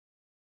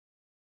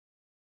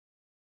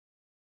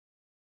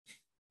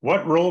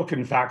What role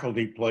can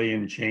faculty play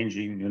in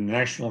changing the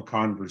national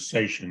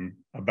conversation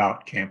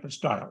about campus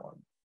dialogue?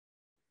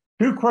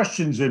 Two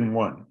questions in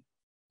one.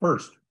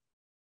 First,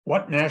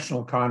 what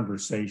national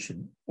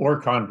conversation or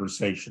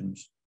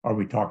conversations are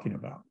we talking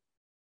about?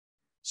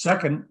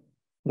 Second,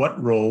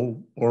 what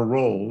role or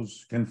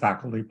roles can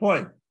faculty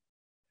play?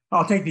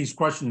 I'll take these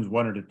questions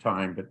one at a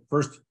time, but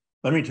first,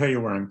 let me tell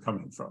you where I'm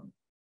coming from.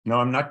 No,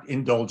 I'm not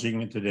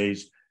indulging in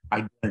today's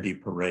identity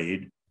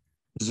parade,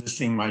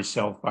 positioning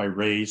myself by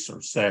race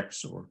or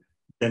sex or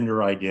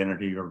gender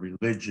identity or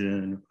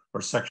religion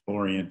or sexual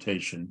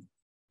orientation.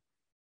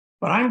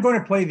 But I'm going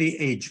to play the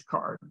age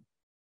card.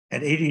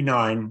 At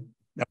 89,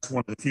 that's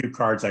one of the few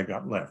cards I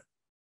got left.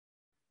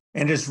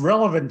 And it's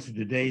relevant to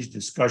today's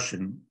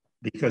discussion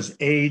because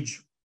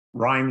age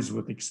rhymes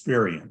with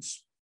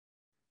experience.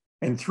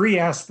 And three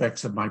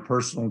aspects of my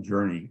personal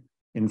journey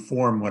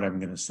inform what I'm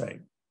going to say.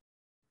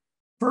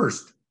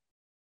 First,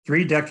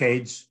 3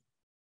 decades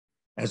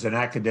as an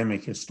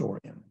academic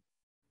historian.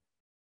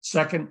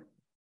 Second,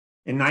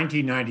 in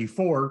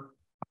 1994,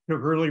 I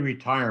took early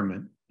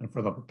retirement, and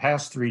for the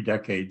past 3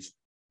 decades,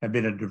 have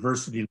been a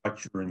diversity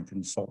lecturer and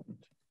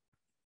consultant.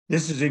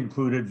 This has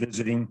included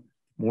visiting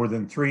more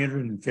than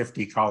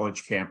 350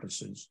 college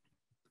campuses,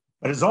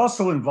 but has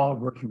also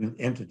involved working with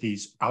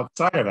entities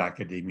outside of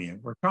academia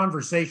where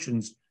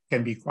conversations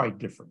can be quite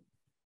different.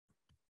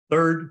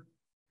 Third,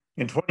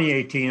 in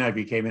 2018, I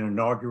became an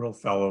inaugural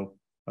fellow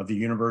of the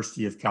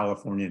University of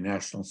California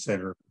National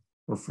Center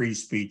for Free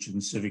Speech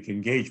and Civic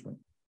Engagement.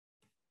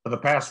 For the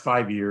past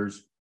 5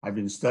 years, I've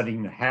been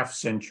studying the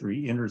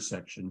half-century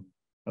intersection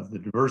of the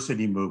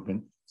diversity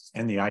movement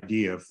and the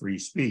idea of free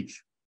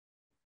speech.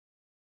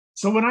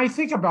 So when I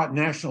think about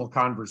national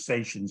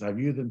conversations, I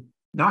view them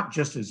not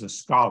just as a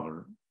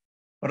scholar,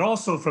 but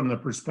also from the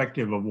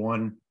perspective of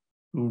one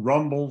who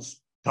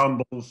rumbles,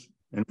 tumbles,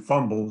 and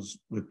fumbles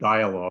with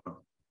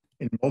dialogue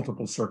in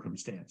multiple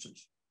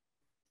circumstances.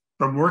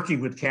 From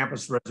working with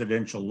campus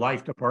residential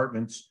life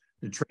departments,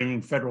 to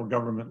training federal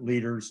government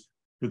leaders,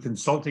 to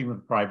consulting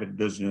with private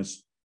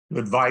business, to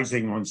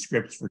advising on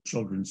scripts for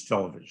children's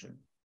television.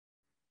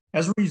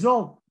 As a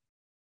result,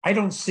 I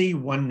don't see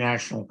one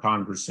national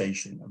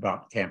conversation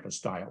about campus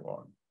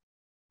dialogue.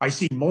 I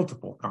see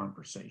multiple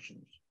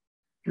conversations.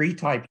 3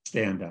 types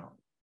stand out.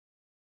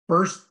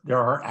 First, there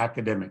are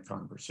academic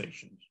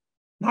conversations,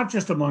 not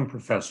just among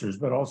professors,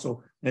 but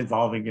also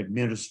involving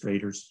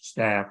administrators,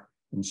 staff,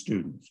 and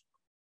students.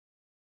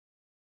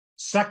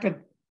 Second,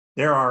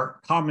 there are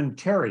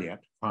commentariat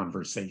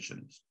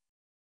conversations,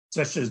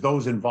 such as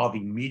those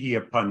involving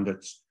media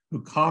pundits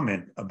who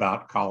comment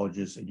about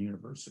colleges and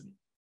universities.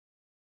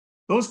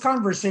 Those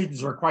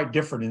conversations are quite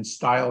different in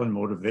style and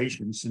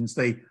motivation since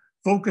they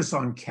focus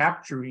on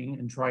capturing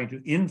and trying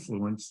to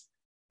influence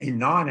a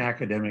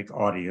non-academic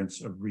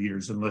audience of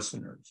readers and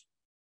listeners.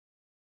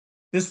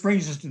 This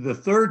brings us to the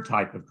third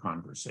type of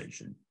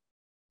conversation,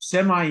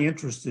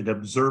 semi-interested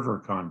observer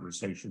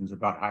conversations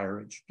about higher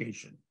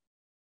education.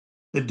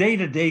 The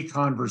day-to-day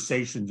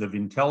conversations of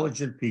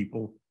intelligent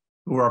people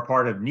who are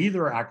part of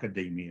neither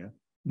academia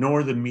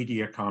nor the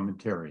media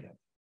commentariat.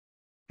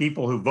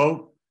 People who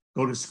vote,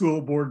 go to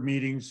school board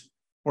meetings,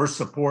 or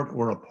support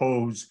or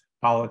oppose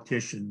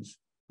politicians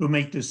who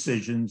make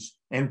decisions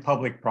and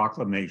public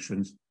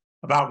proclamations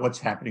about what's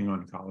happening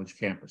on college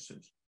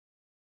campuses.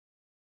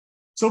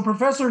 So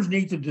professors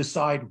need to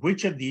decide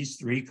which of these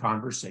 3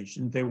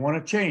 conversations they want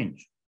to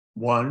change,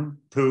 1,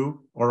 2,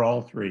 or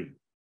all 3.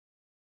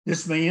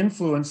 This may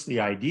influence the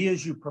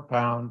ideas you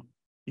propound,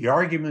 the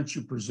arguments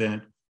you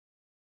present,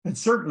 and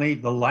certainly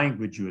the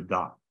language you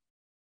adopt.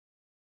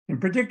 In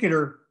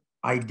particular,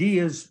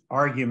 ideas,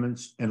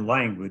 arguments, and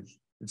language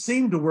that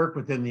seem to work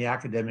within the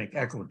academic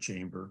echo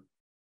chamber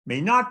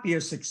may not be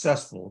as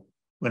successful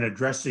when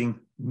addressing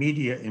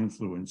media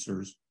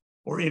influencers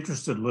or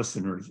interested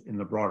listeners in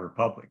the broader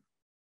public.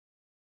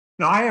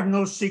 Now, I have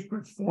no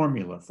secret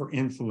formula for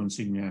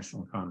influencing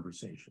national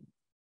conversation,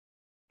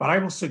 but I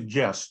will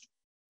suggest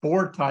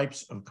 4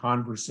 types of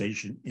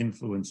conversation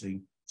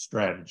influencing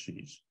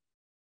strategies.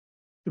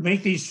 To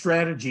make these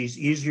strategies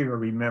easier to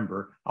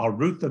remember, I'll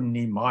root them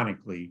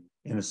mnemonically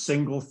in a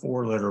single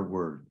 4-letter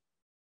word,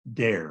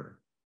 DARE,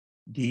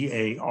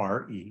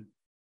 D-A-R-E.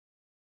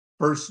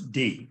 First,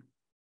 D,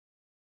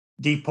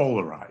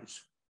 depolarize.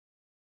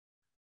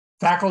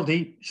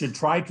 Faculty should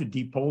try to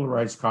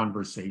depolarize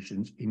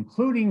conversations,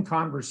 including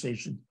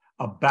conversations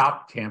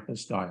about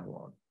campus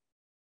dialogue.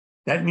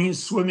 That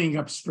means swimming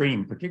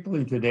upstream,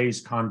 particularly in today's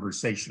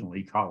conversational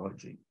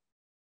ecology.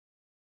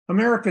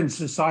 American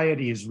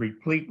society is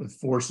replete with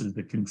forces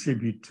that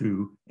contribute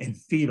to and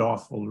feed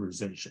off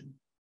polarization.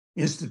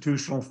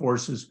 Institutional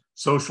forces,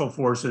 social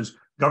forces,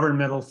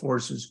 governmental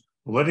forces,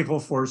 political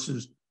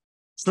forces,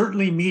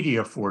 certainly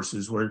media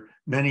forces where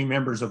many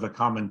members of the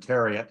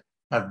commentariat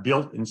have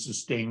built and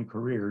sustained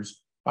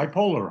careers by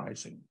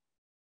polarizing.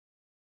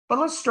 But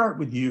let's start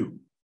with you.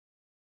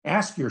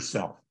 Ask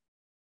yourself,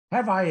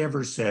 have I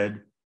ever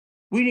said,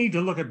 we need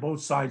to look at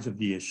both sides of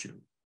the issue?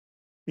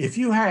 If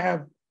you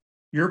have,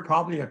 you're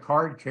probably a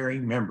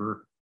card-carrying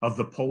member of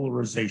the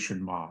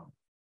polarization mob.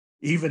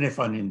 even if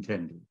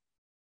unintended.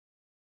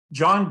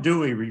 John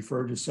Dewey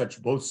referred to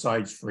such both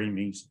sides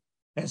framings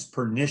as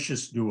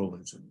pernicious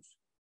dualisms.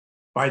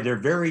 By their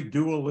very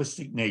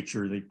dualistic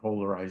nature, they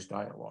polarize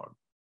dialogue,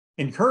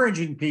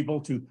 encouraging people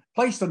to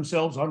place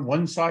themselves on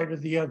one side or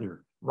the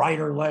other, right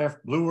or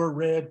left, blue or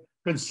red,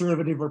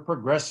 conservative or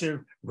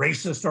progressive,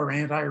 racist or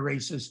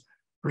anti-racist,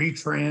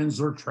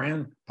 pre-trans or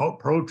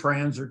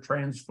pro-trans or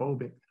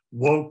transphobic,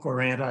 woke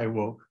or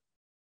anti-woke.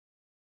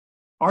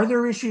 Are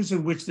there issues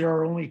in which there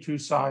are only two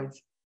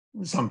sides?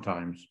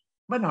 Sometimes,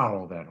 but not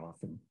all that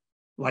often.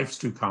 Life's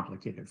too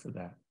complicated for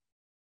that.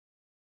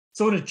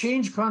 So to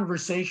change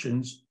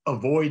conversations,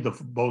 avoid the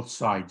both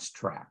sides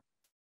trap.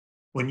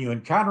 When you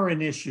encounter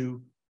an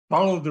issue,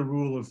 follow the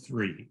rule of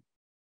three.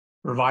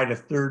 Provide a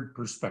third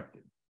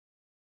perspective.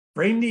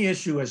 Frame the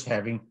issue as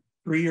having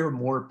three or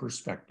more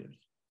perspectives,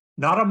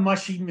 not a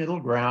mushy middle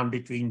ground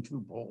between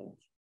two poles,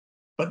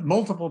 but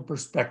multiple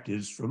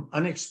perspectives from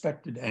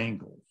unexpected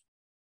angles.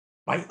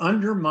 By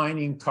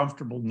undermining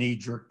comfortable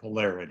knee-jerk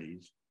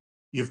polarities,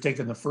 you've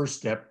taken the first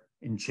step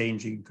in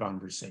changing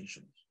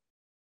conversations.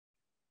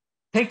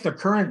 Take the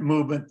current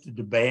movement to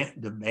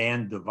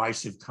demand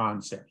divisive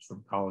concepts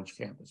from college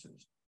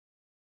campuses.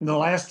 In the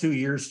last 2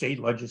 years, state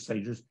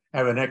legislatures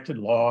have enacted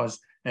laws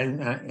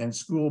and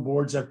school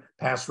boards have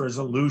passed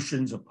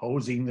resolutions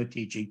opposing the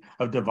teaching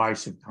of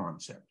divisive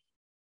concepts.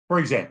 For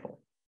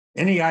example,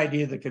 any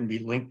idea that can be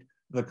linked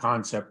to the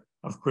concept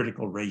of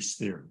critical race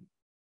theory.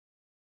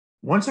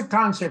 Once a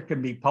concept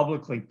can be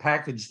publicly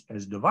packaged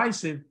as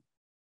divisive,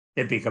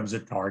 it becomes a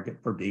target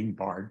for being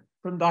barred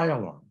from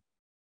dialogue.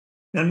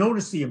 Now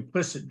notice the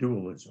implicit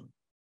dualism.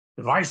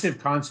 Divisive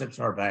concepts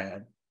are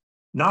bad.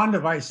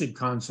 Non-divisive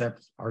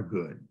concepts are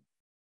good.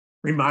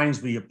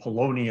 Reminds me of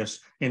Polonius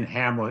in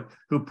Hamlet,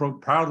 who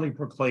proudly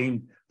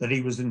proclaimed that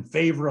he was in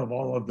favor of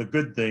all of the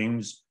good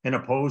things and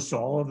opposed to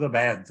all of the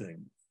bad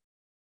things.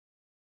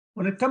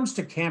 When it comes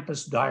to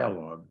campus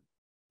dialogue,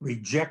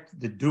 reject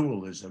the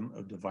dualism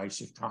of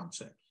divisive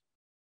concepts.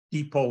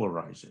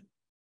 Depolarize it.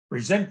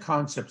 Present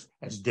concepts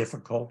as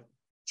difficult,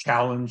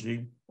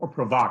 challenging, or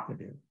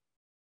provocative.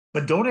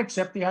 But don't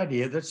accept the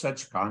idea that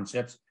such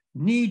concepts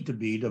need to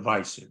be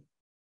divisive.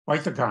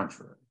 Quite the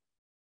contrary.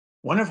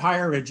 One of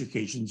higher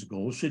education's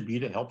goals should be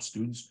to help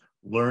students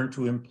learn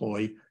to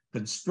employ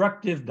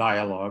constructive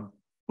dialogue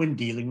when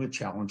dealing with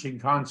challenging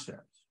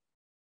concepts.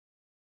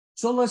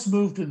 So let's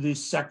move to the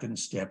second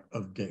step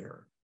of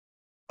DARE,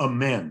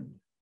 amend.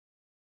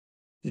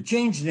 To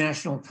change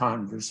national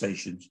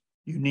conversations,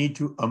 you need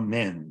to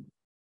amend,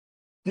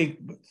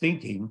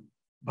 thinking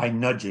by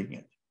nudging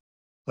it,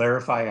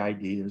 clarify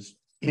ideas,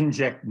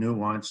 inject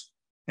nuance,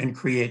 and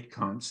create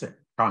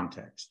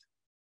context.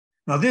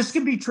 Now, this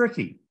can be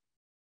tricky.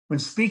 When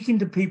speaking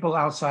to people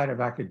outside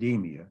of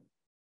academia,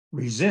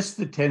 resist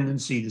the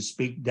tendency to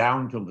speak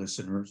down to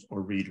listeners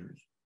or readers.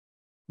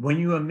 When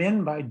you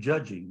amend by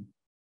judging,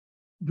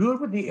 do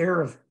it with the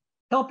air of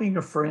helping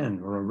a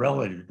friend or a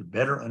relative to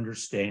better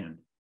understand,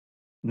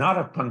 not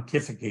of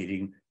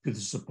pontificating to the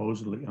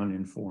supposedly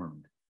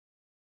uninformed.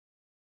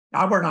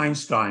 Albert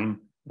Einstein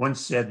once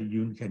said that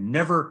you can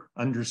never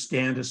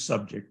understand a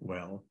subject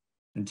well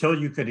until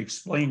you can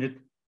explain it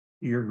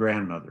to your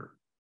grandmother.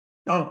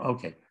 Oh,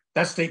 okay.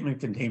 That statement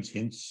contains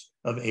hints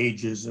of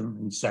ageism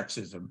and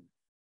sexism,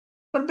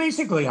 but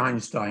basically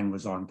Einstein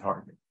was on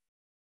target.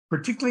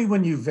 Particularly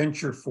when you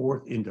venture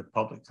forth into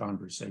public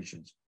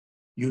conversations,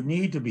 you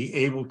need to be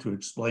able to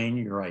explain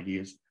your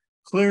ideas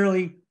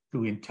clearly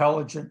to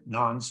intelligent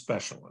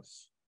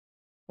non-specialists,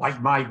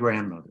 like my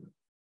grandmother.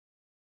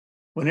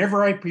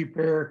 Whenever I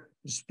prepare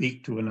to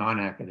speak to a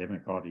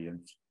non-academic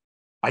audience,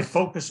 I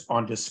focus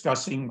on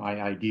discussing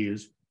my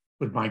ideas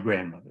with my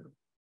grandmother,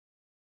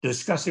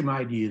 discussing my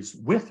ideas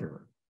with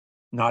her,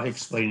 not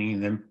explaining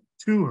them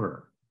to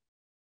her.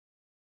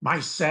 My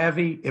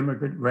savvy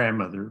immigrant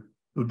grandmother,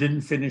 who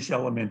didn't finish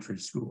elementary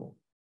school,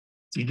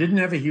 she didn't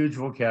have a huge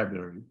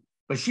vocabulary,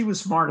 but she was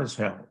smart as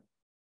hell.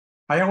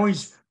 I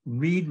always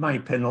read my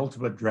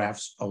penultimate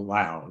drafts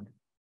aloud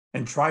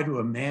and try to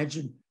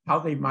imagine how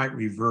they might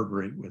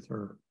reverberate with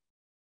her,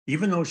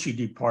 even though she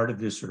departed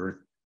this earth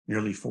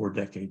nearly 4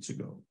 decades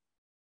ago.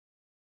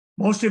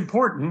 Most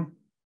important,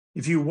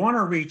 if you want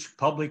to reach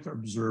public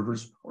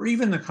observers or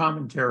even the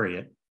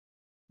commentariat,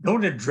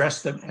 don't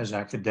address them as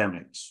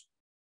academics.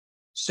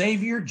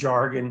 Save your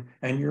jargon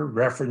and your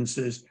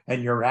references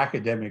and your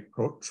academic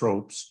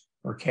tropes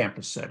for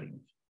campus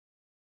settings.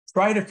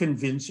 Try to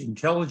convince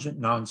intelligent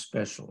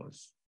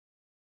non-specialists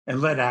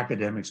and let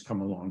academics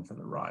come along for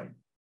the ride.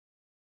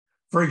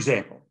 For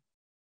example,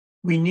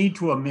 we need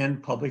to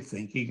amend public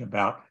thinking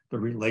about the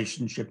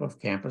relationship of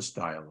campus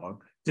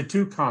dialogue to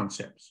 2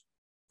 concepts,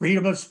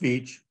 freedom of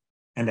speech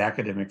and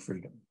academic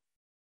freedom.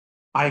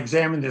 I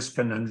examined this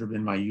conundrum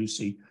in my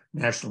UC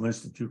National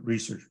Institute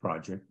research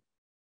project,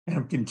 and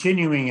I'm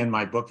continuing in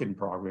my book in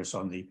progress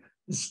on the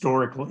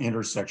historical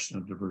intersection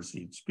of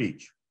diversity and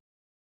speech.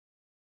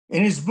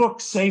 In his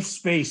book, Safe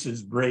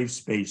Spaces, Brave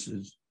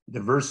Spaces,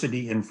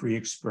 Diversity and Free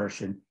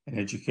Expression and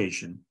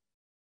Education,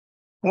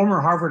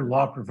 Former Harvard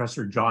Law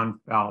professor John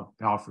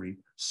Palfrey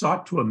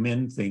sought to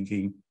amend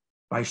thinking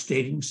by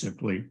stating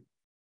simply,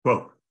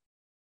 quote,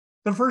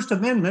 "The First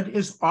Amendment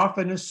is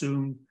often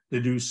assumed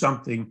to do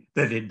something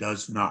that it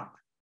does not,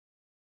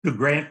 to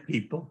grant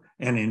people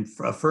an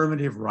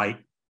affirmative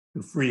right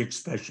to free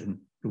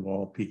expression to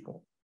all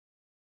people."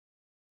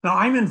 Now,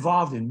 I'm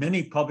involved in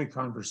many public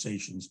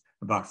conversations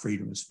about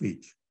freedom of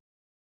speech,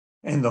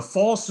 and the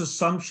false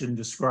assumption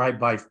described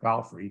by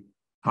Palfrey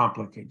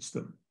complicates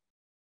them.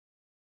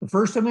 The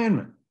First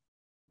Amendment,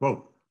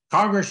 quote,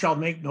 "Congress shall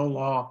make no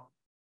law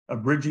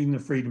abridging the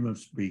freedom of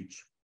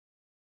speech,"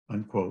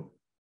 unquote,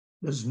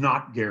 does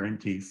not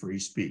guarantee free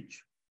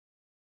speech.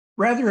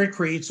 Rather, it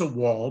creates a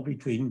wall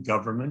between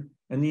government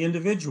and the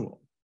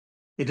individual.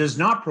 It does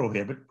not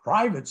prohibit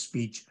private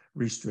speech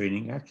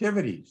restraining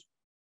activities.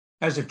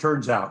 As it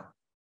turns out,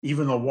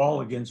 even the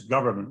wall against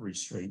government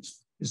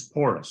restraints is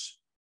porous.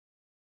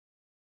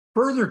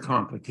 Further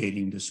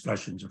complicating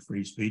discussions of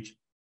free speech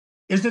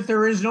is that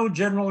there is no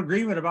general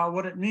agreement about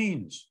what it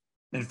means.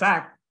 In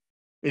fact,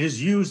 it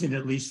is used in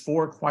at least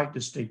 4 quite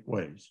distinct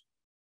ways.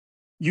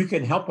 You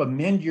can help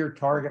amend your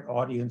target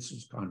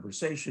audience's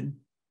conversation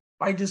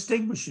by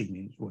distinguishing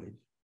these ways.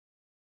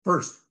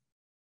 First,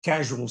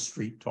 casual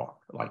street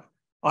talk, like,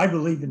 "I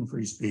believe in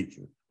free speech."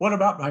 "What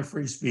about my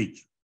free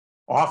speech?"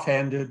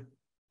 Offhanded,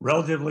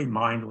 relatively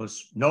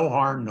mindless, no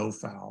harm, no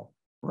foul,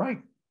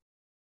 right?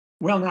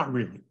 Well, not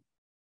really,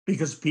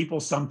 because people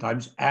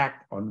sometimes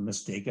act on the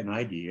mistaken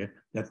idea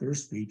that their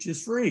speech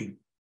is free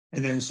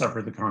and then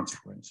suffer the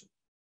consequences.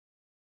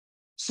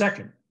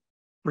 Second,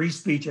 free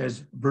speech as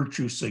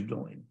virtue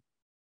signaling.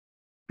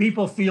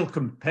 People feel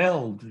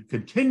compelled to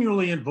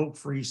continually invoke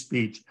free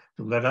speech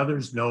to let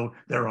others know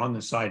they're on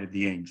the side of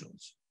the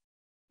angels.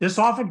 This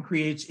often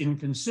creates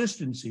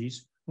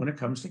inconsistencies when it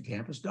comes to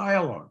campus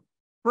dialogue.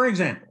 For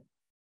example,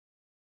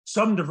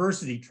 some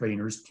diversity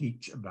trainers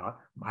teach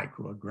about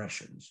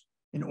microaggressions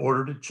in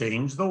order to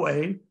change the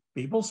way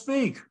people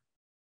speak.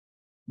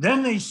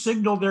 Then they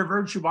signal their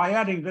virtue by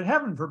adding that,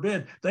 heaven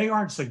forbid, they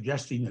aren't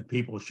suggesting that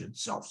people should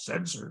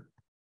self-censor.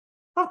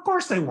 Of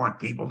course they want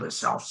people to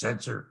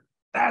self-censor.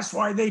 That's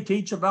why they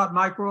teach about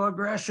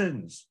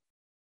microaggressions.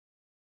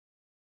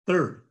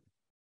 Third,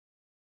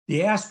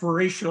 the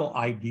aspirational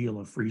ideal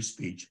of free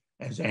speech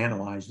as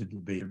analyzed and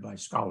debated by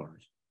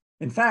scholars.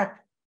 In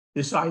fact,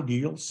 this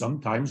ideal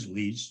sometimes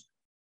leads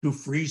to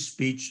free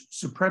speech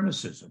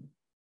supremacism.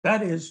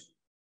 That is,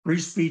 free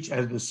speech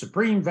as the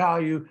supreme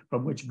value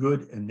from which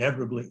good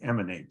inevitably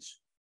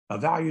emanates, a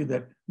value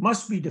that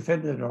must be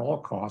defended at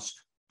all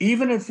costs,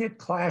 even if it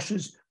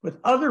clashes with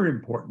other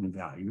important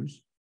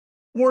values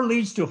or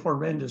leads to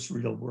horrendous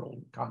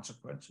real-world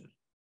consequences.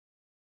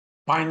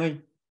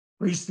 Finally,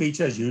 free speech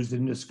as used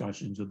in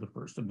discussions of the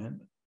First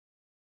Amendment.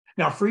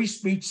 Now, free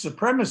speech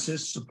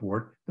supremacists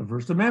support the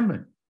First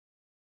Amendment,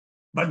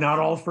 but not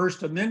all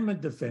First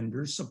Amendment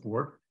defenders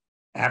support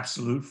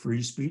absolute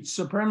free speech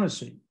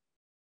supremacy.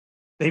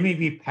 They may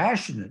be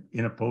passionate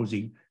in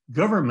opposing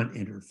government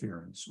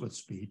interference with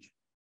speech,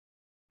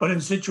 but in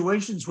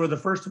situations where the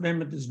First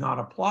Amendment does not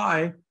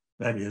apply,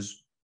 that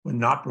is, when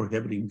not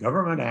prohibiting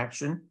government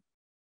action,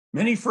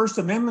 many First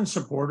Amendment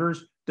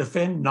supporters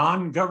defend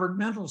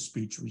non-governmental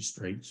speech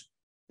restraints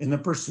in the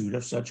pursuit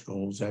of such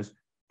goals as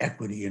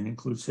equity and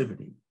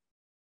inclusivity.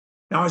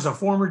 Now, as a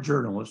former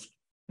journalist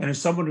and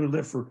as someone who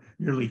lived for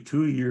nearly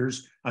 2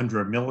 years under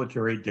a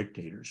military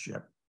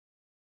dictatorship,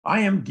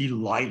 I am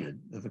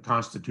delighted that the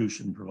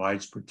Constitution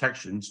provides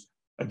protections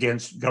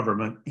against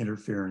government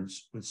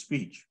interference with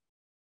speech.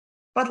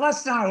 But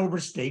let's not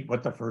overstate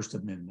what the First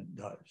Amendment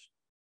does.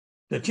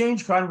 To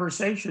change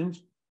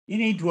conversations, you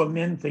need to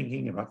amend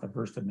thinking about the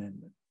First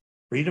Amendment,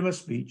 freedom of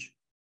speech,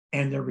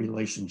 and their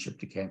relationship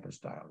to campus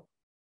dialogue.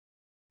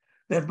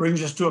 That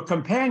brings us to a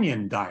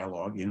companion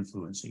dialogue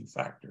influencing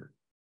factor,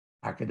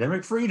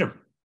 academic freedom,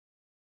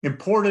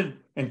 imported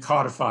and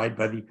codified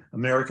by the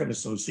American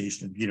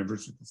Association of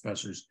University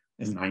Professors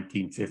in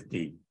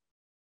 1915.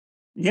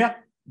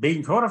 Yet,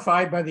 being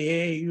codified by the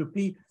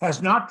AAUP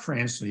has not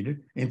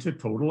translated into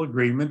total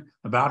agreement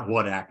about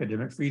what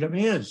academic freedom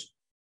is,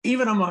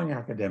 even among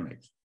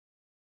academics.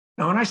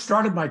 Now, when I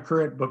started my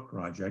current book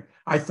project,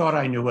 I thought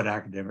I knew what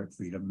academic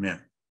freedom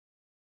meant.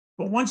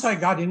 But once I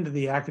got into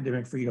the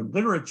academic freedom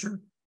literature,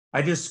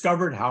 I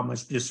discovered how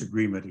much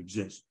disagreement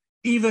exists,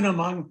 even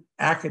among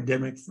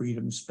academic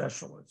freedom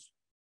specialists.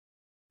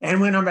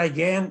 And when I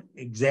began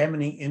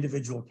examining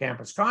individual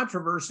campus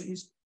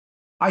controversies,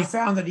 I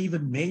found that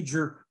even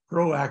major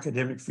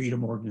pro-academic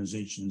freedom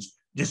organizations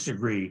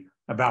disagree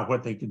about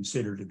what they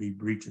consider to be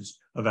breaches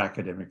of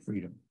academic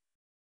freedom.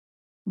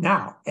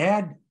 Now,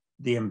 add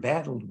the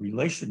embattled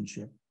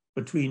relationship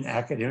between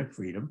academic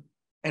freedom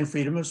and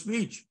freedom of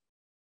speech,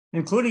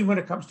 including when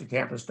it comes to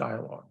campus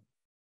dialogue.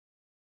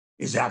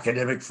 Is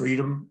academic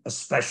freedom a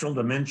special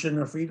dimension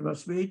of freedom of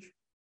speech?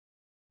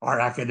 Are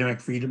academic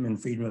freedom and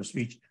freedom of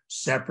speech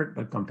separate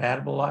but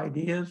compatible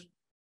ideas,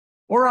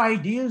 or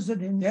ideas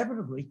that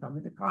inevitably come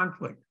into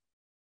conflict?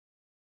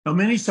 Now,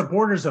 many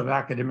supporters of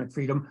academic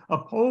freedom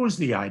oppose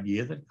the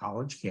idea that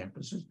college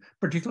campuses,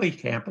 particularly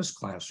campus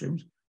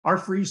classrooms, are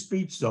free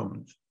speech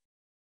zones.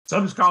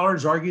 Some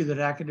scholars argue that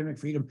academic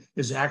freedom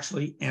is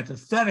actually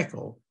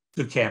antithetical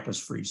to campus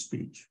free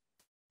speech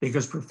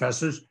because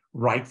professors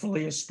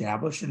rightfully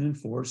establish and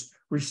enforce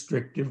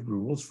restrictive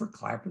rules for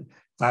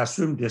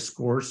classroom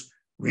discourse,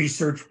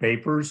 research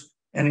papers,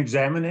 and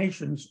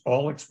examinations,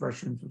 all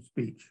expressions of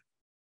speech.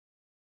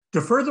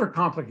 To further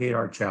complicate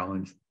our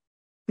challenge,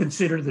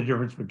 consider the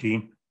difference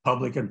between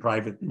public and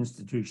private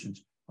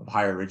institutions of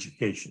higher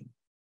education,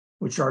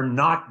 which are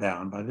not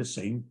bound by the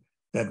same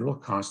federal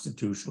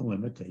constitutional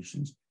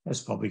limitations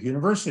as public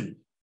universities.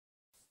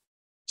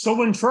 So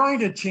when trying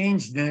to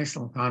change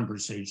national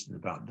conversation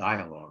about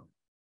dialogue,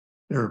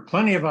 there are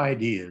plenty of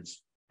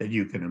ideas that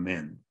you can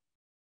amend.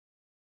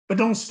 But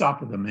don't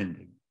stop with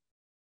amending.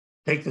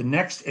 Take the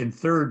next and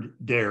third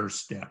DARE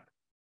step,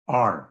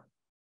 R,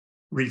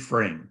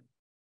 reframe.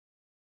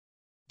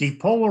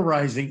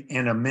 Depolarizing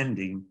and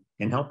amending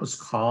can help us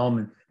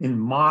calm and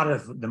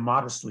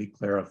modestly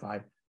clarify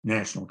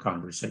national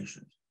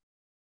conversations.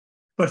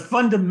 But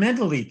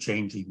fundamentally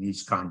changing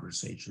these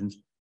conversations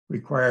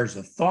requires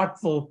a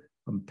thoughtful,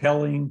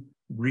 compelling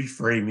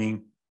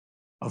reframing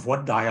of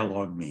what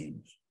dialogue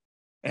means,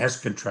 as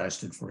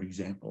contrasted, for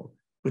example,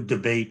 with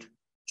debate,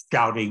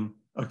 shouting,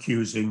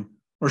 accusing,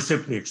 or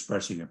simply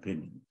expressing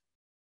opinions.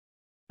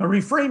 Now,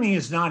 reframing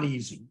is not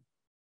easy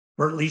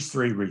for at least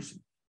three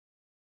reasons.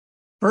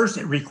 First,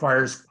 it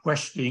requires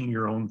questioning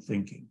your own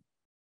thinking,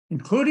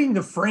 including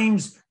the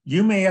frames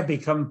that may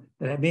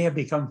have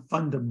become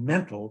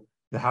fundamental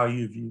to how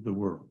you view the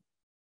world.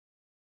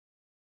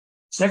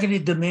 Second,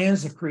 it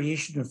demands the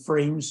creation of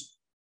frames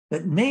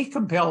that may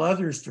compel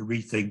others to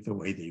rethink the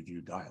way they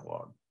view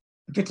dialogue,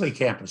 particularly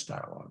campus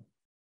dialogue.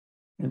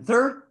 And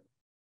third,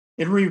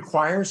 it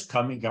requires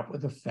coming up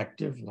with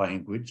effective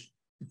language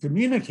to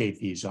communicate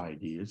these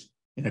ideas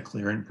in a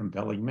clear and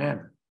compelling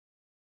manner.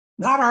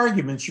 Not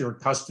arguments you're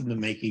accustomed to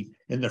making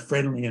in the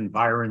friendly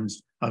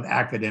environs of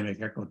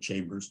academic echo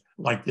chambers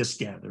like this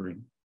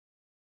gathering.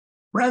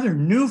 Rather,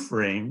 new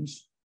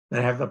frames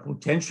that have the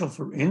potential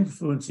for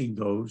influencing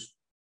those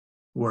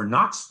who are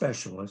not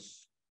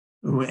specialists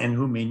and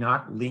who may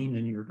not lean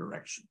in your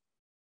direction.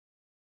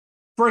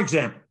 For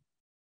example,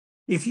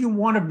 if you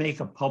want to make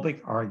a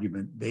public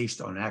argument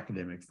based on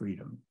academic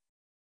freedom,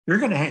 you're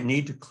going to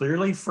need to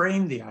clearly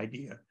frame the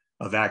idea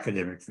of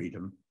academic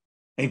freedom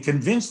and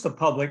convince the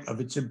public of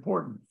its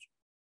importance.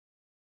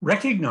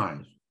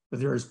 Recognize that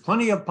there is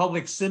plenty of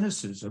public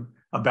cynicism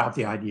about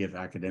the idea of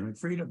academic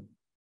freedom.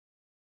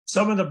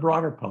 Some of the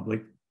broader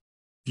public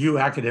view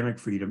academic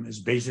freedom as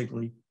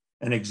basically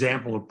an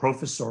example of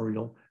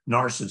professorial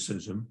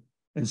narcissism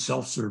and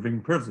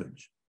self-serving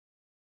privilege.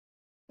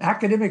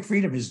 Academic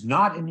freedom is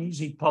not an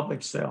easy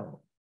public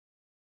sell.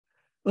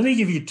 Let me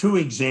give you two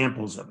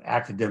examples of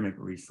academic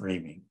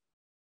reframing.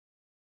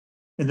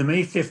 In the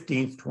May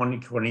 15th,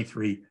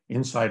 2023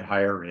 Inside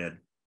Higher Ed,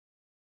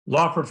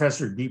 law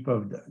professor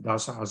Deepa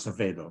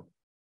Dasasavedo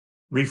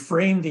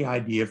reframed the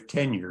idea of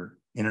tenure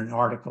in an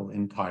article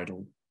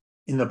entitled,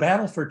 "In the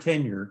Battle for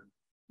Tenure,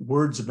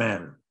 Words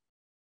Matter."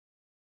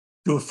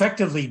 To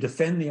effectively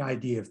defend the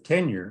idea of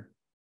tenure,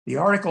 the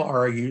article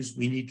argues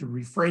we need to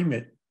reframe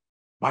it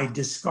by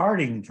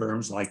discarding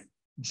terms like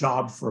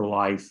job for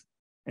life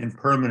and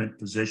permanent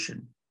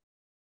position,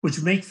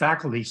 which make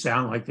faculty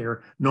sound like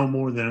they're no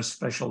more than a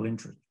special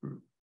interest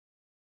group.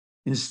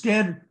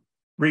 Instead,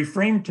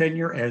 reframe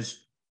tenure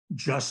as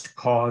just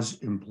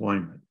cause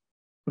employment,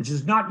 which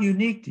is not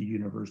unique to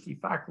university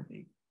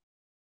faculty.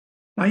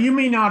 Now, you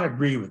may not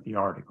agree with the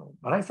article,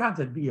 but I found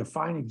that to be a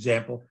fine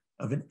example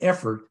of an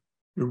effort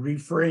to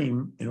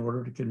reframe in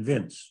order to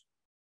convince.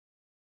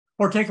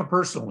 Or take a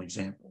personal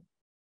example.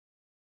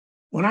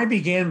 When I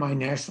began my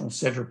National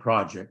Center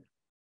project,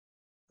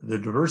 the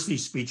diversity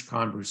speech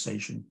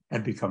conversation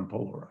had become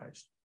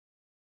polarized.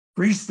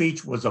 Free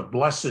speech was a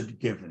blessed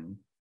given,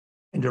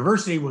 and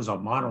diversity was a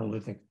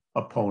monolithic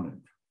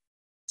opponent,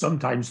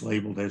 sometimes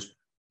labeled as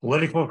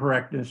political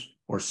correctness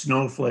or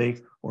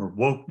snowflake or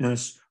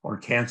wokeness or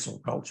cancel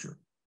culture.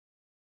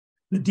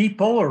 To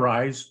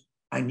depolarize,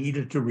 I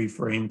needed to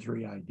reframe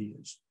three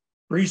ideas: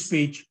 free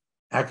speech,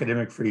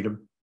 academic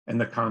freedom, and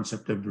the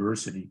concept of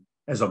diversity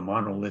as a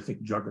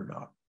monolithic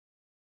juggernaut.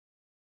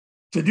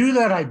 To do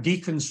that, I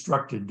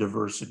deconstructed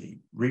diversity,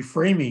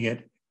 reframing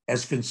it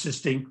as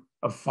consisting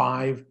of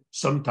five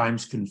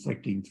sometimes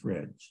conflicting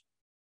threads: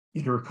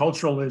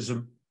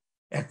 interculturalism,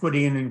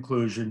 equity and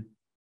inclusion,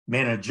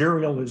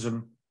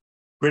 managerialism,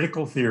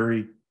 critical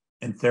theory,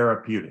 and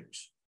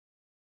therapeutics.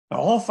 Now,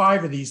 all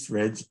five of these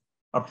threads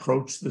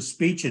approach the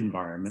speech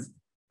environment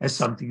as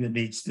something that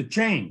needs to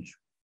change.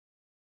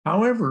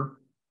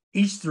 However,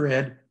 each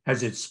thread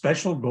has its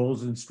special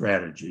goals and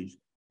strategies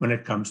when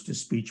it comes to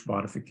speech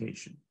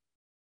modification.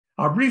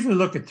 I'll briefly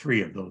look at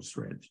three of those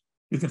threads.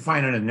 You can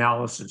find an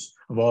analysis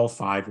of all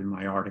five in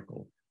my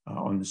article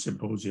on the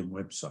symposium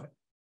website.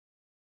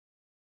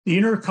 The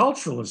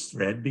interculturalist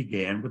thread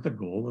began with the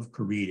goal of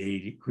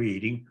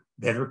creating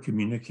better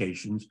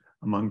communications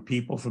among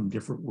people from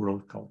different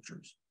world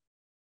cultures.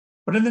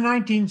 But in the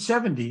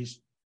 1970s,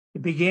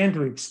 it began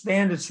to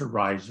expand its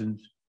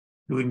horizons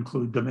to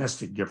include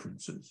domestic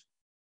differences.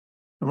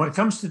 And when it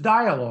comes to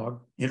dialogue,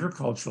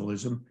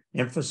 interculturalism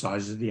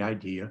emphasizes the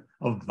idea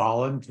of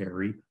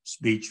voluntary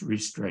speech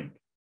restraint.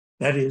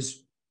 That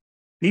is,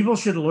 people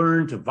should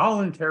learn to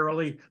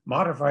voluntarily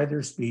modify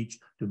their speech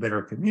to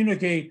better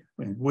communicate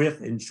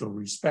with and show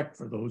respect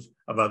for those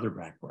of other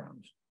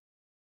backgrounds.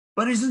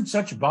 But isn't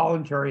such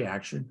voluntary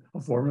action a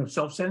form of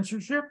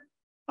self-censorship?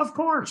 Of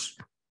course.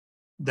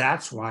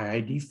 That's why I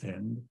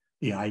defend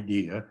the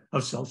idea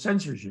of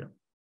self-censorship,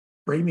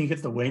 framing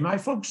it the way my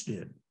folks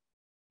did,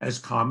 as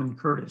common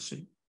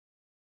courtesy.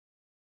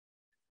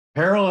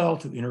 Parallel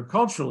to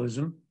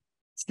interculturalism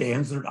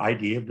stands the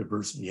idea of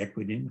diversity,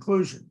 equity, and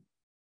inclusion,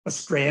 a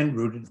strand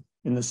rooted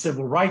in the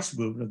civil rights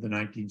movement of the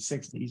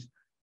 1960s,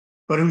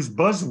 but whose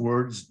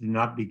buzzwords did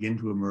not begin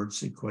to emerge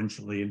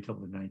sequentially until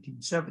the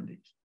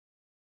 1970s.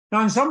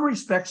 Now, in some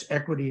respects,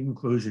 equity and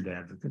inclusion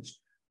advocates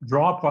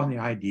draw upon the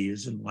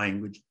ideas and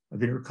language of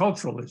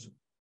interculturalism.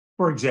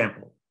 For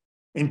example,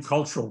 in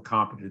cultural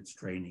competence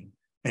training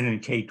and in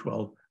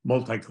K-12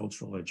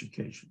 multicultural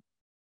education.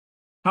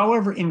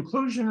 However,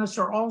 inclusionists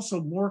are also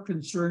more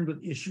concerned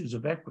with issues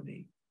of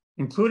equity,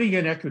 including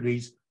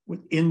inequities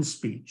within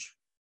speech.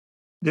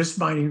 This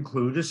might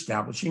include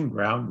establishing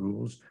ground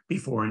rules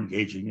before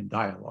engaging in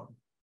dialogue,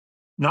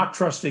 not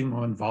trusting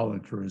on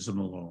voluntarism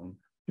alone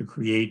to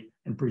create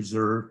and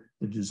preserve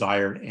the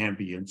desired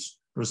ambience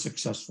for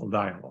successful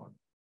dialogue.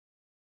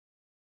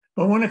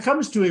 But when it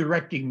comes to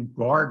erecting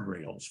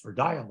guardrails for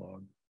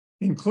dialogue,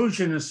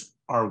 inclusionists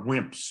are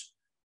wimps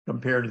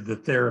compared to the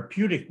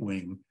therapeutic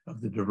wing of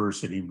the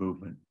diversity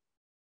movement.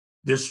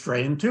 This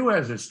strand too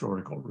has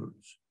historical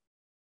roots.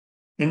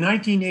 In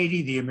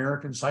 1980, the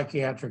American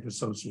Psychiatric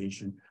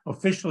Association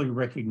officially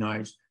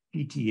recognized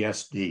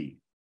PTSD,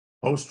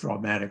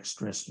 post-traumatic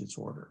stress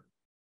disorder.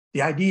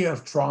 The idea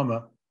of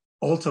trauma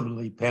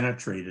ultimately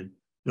penetrated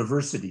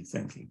diversity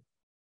thinking.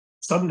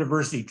 Some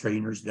diversity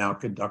trainers now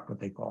conduct what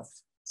they call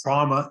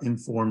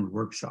trauma-informed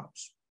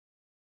workshops.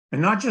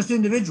 And not just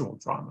individual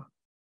trauma.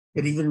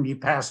 It even be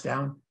passed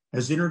down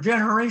as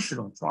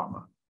intergenerational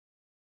trauma.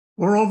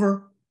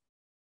 Moreover,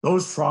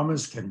 those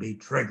traumas can be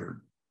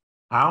triggered.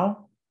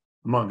 How?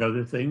 Among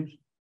other things,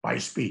 by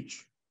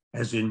speech,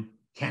 as in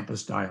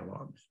campus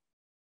dialogues.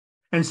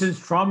 And since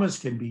traumas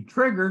can be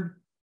triggered,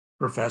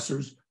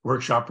 professors,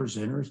 workshop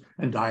presenters,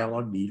 and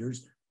dialogue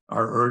leaders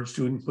are urged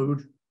to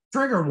include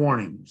trigger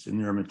warnings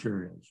in their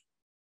materials,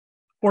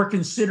 or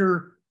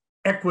consider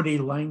equity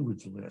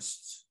language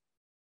lists.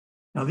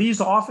 Now,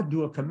 these often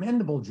do a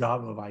commendable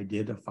job of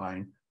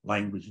identifying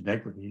language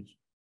inequities,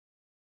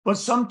 but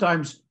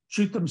sometimes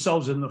shoot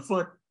themselves in the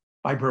foot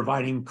by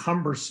providing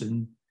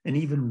cumbersome and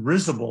even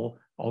risible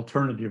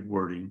alternative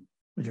wording,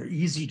 which are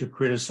easy to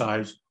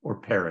criticize or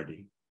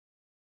parody.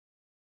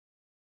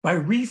 By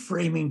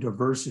reframing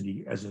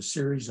diversity as a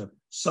series of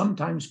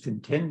sometimes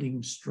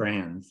contending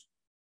strands,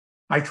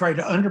 I try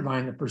to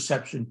undermine the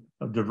perception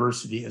of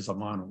diversity as a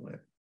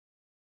monolith.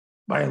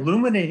 By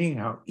illuminating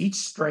how each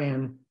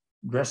strand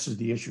addresses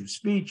the issue of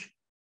speech,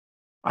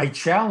 I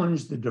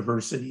challenge the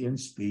diversity in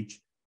speech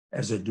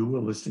as a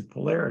dualistic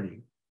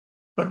polarity,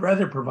 but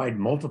rather provide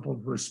multiple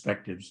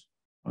perspectives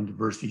on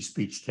diversity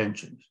speech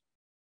tensions.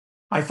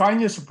 I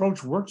find this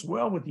approach works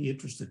well with the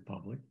interested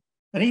public,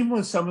 and even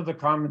with some of the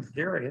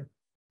commentariat,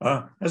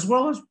 as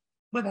well as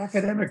with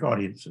academic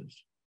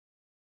audiences.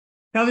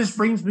 Now, this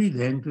brings me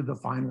then to the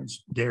final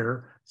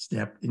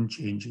step in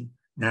changing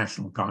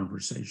national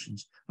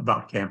conversations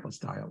about campus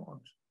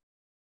dialogues.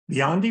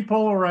 Beyond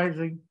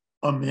depolarizing,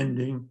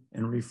 amending,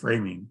 and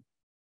reframing,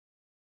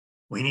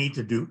 we need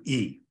to do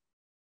E,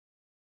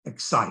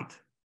 excite.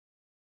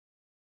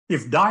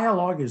 If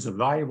dialogue is a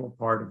valuable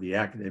part of the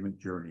academic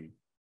journey,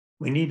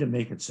 we need to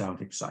make it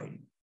sound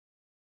exciting.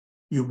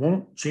 You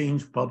won't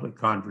change public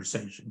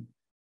conversation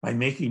by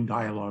making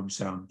dialogue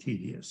sound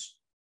tedious,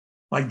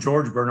 like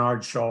George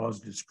Bernard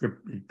Shaw's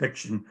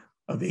depiction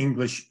of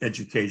English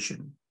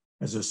education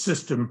as a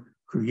system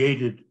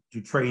created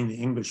to train the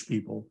English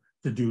people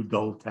to do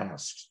dull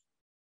tasks.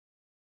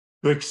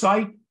 To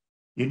excite,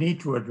 you need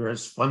to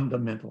address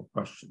fundamental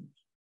questions.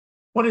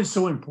 What is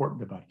so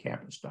important about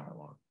campus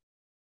dialogue?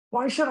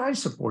 Why should I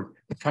support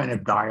the kind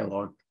of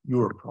dialogue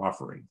you are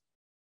proffering?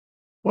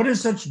 What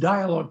does such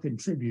dialogue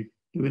contribute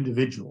to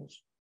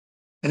individuals?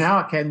 And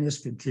how can this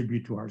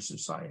contribute to our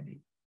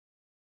society?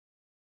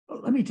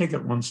 Well, let me take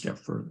it one step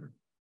further.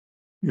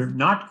 You're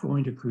not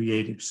going to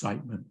create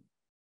excitement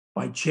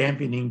by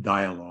championing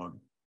dialogue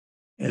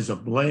as a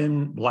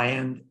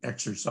bland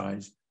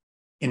exercise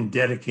in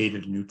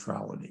dedicated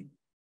neutrality.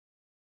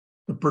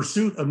 The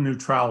pursuit of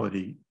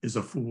neutrality is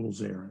a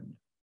fool's errand.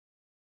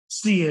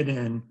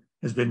 CNN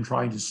has been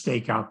trying to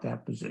stake out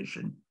that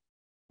position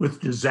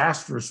with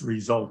disastrous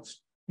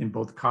results in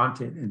both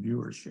content and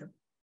viewership.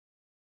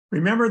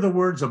 Remember the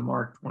words of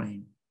Mark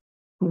Twain,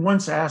 who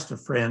once asked a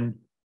friend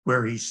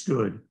where he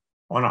stood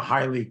on a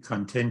highly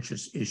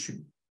contentious issue.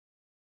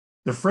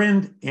 The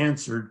friend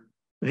answered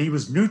that he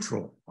was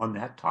neutral on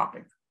that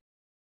topic.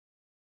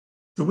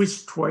 To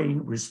which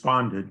Twain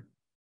responded,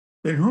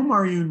 "Then whom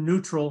are you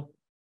neutral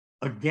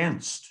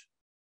against?"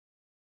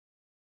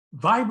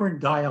 Vibrant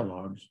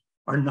dialogues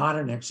are not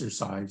an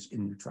exercise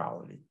in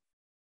neutrality.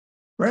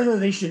 Rather,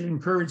 they should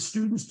encourage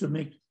students to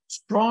make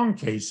strong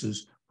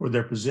cases for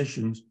their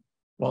positions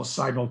while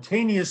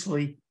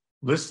simultaneously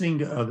listening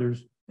to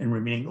others and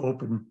remaining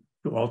open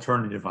to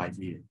alternative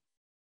ideas.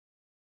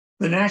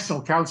 The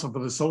National Council for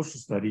the Social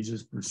Studies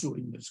is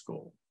pursuing this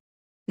goal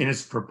in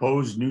its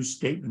proposed new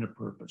statement of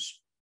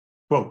purpose.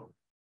 Quote,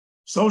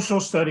 "Social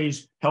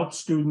studies help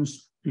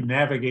students to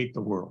navigate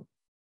the world.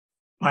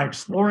 By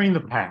exploring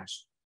the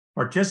past,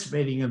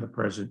 participating in the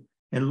present,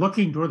 and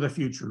looking toward the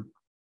future,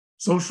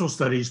 social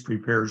studies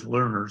prepares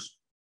learners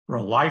for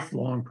a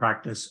lifelong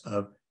practice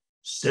of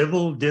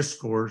civil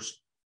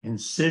discourse and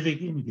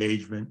civic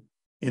engagement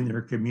in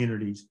their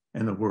communities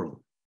and the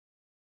world."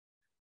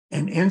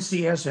 And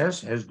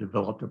NCSS has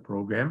developed a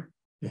program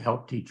to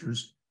help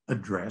teachers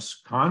address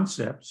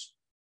concepts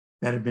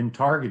that have been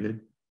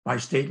targeted by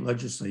state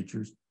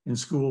legislatures and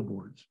school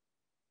boards.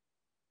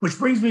 Which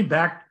brings me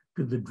back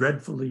to the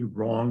dreadfully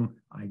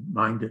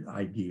wrong-minded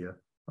idea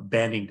of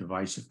banning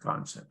divisive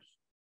concepts.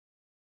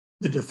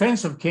 The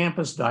defense of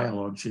campus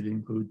dialogue should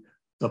include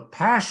the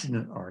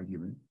passionate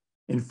argument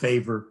in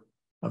favor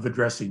of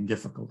addressing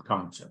difficult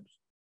concepts,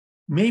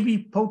 maybe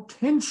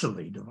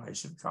potentially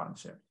divisive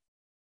concepts.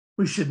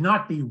 We should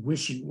not be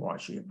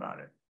wishy-washy about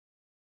it.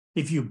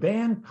 If you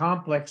ban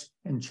complex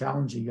and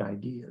challenging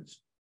ideas,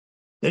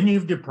 then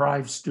you've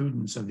deprived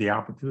students of the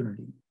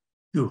opportunity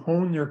to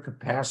hone their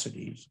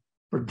capacities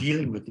for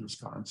dealing with these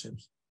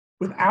concepts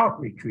without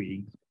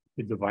retreating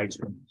to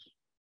divisiveness.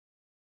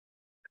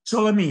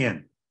 So let me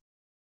end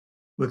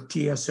with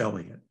T.S.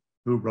 Eliot,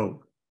 who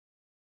wrote,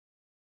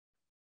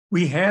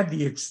 "We had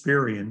the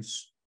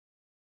experience,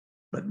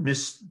 but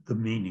missed the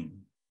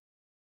meaning.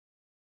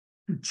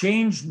 To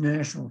change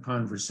national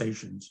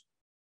conversations,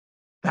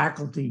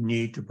 faculty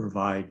need to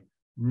provide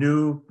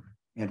new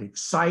and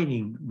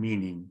exciting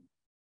meaning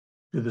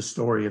to the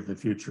story of the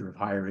future of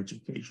higher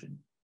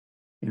education,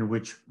 in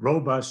which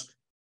robust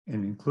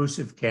and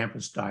inclusive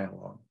campus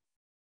dialogue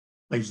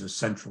plays a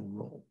central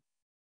role."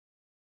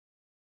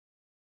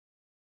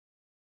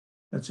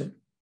 That's it.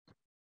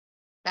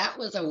 That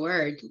was a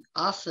word.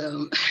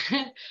 Awesome.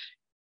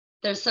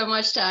 There's so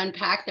much to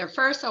unpack there.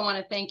 First, I want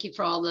to thank you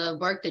for all the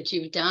work that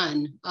you've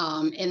done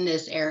in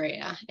this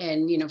area,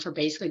 and for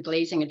basically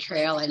blazing a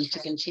trail and to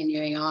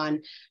continuing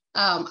on.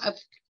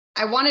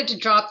 I wanted to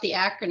drop the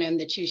acronym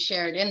that you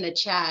shared in the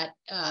chat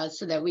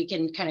so that we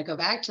can kind of go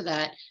back to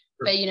that.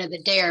 Sure. But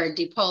the DARE,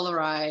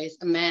 depolarize,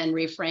 amend,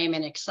 reframe,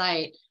 and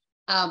excite.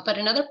 But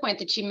another point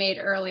that you made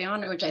early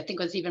on, which I think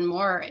was even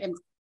more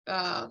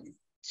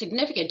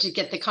significant to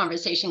get the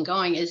conversation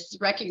going, is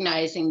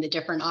recognizing the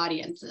different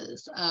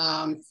audiences,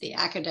 the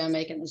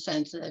academic in the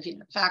sense of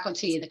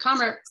faculty, the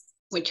commerce,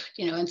 which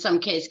in some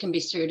case can be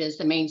construed as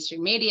the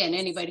mainstream media, and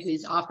anybody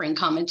who's offering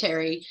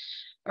commentary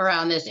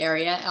around this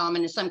area, and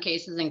in some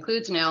cases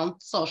includes now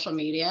social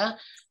media,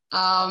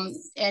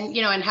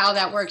 and how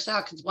that works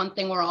out. Because one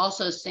thing we're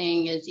also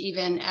seeing is,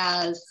 even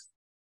as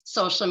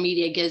social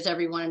media gives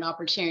everyone an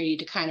opportunity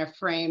to kind of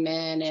frame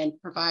in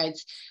and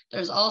provides,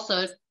 there's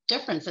also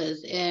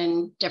differences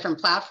in different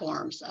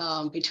platforms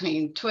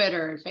between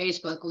Twitter,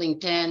 Facebook,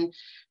 LinkedIn.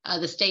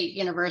 The state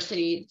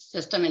university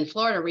system in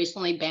Florida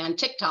recently banned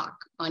TikTok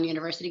on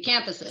university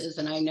campuses,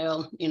 and I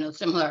know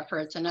similar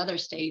efforts in other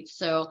states.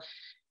 So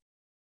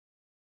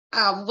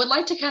would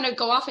like to kind of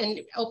go off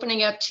and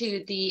opening up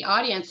to the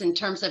audience in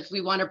terms of,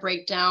 we want to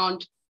break down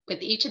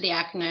with each of the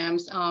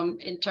acronyms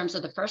in terms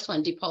of the first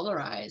one,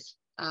 depolarize.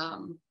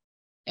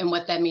 And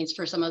what that means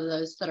for some of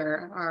those that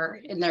are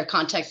in their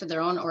context of their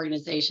own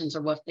organizations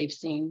or what they've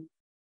seen.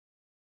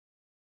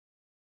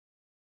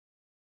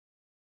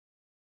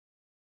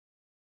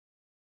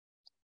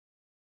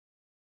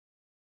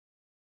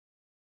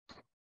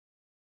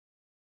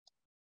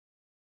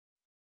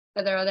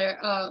 Are there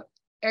other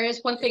areas?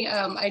 One thing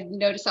I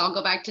noticed, I'll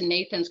go back to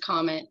Nathan's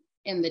comment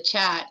in the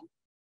chat,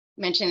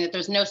 mentioning that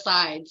there's no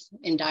sides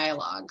in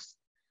dialogues.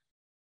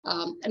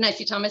 And I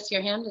see, Thomas,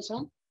 your hand as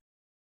well.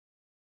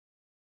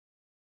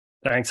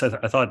 Thanks. I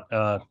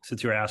thought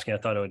since you were asking, I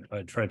thought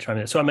I'd try to chime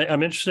in. So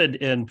I'm interested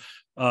in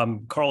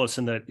Carlos,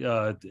 in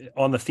the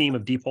on the theme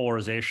of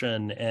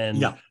depolarization, and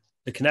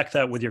to connect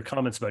that with your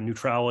comments about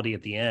neutrality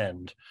at the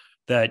end.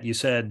 That you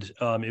said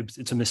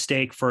it's a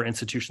mistake for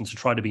institutions to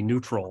try to be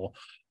neutral,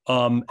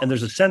 and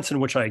there's a sense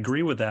in which I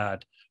agree with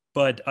that.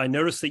 But I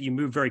noticed that you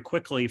moved very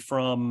quickly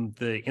from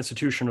the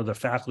institution or the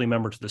faculty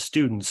member to the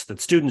students,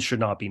 that students should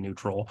not be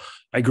neutral.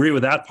 I agree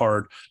with that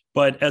part.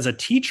 But as a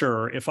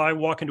teacher, if I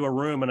walk into a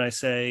room and I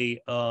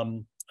say, I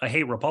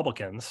hate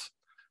Republicans,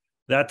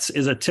 that's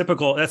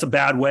a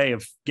bad way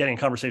of getting a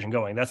conversation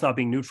going. That's not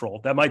being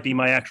neutral. That might be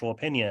my actual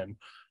opinion.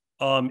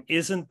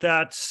 Isn't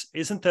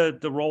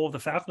the role of the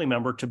faculty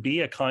member to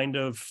be a kind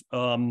of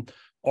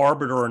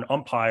arbiter or an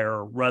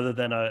umpire rather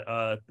than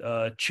a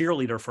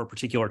cheerleader for a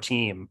particular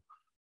team?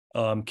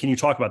 Can you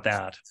talk about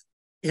that?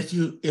 if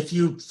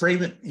you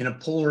frame it in a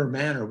polar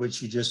manner,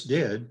 which you just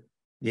did,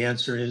 the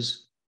answer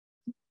is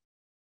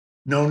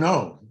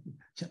no.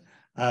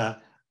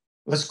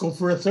 Let's go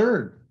for a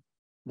third.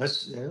 I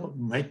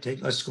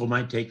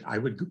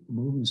would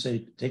move and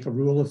say, take a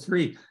rule of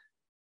three.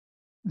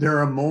 There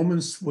are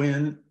moments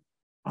when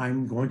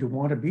I'm going to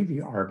want to be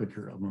the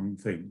arbiter among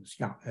things.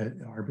 Yeah,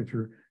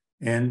 arbiter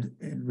and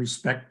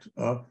respect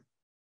of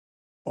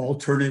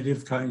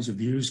alternative kinds of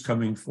views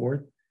coming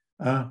forth.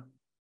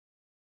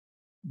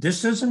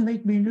 This doesn't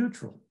make me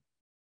neutral.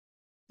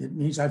 It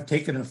means I've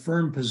taken a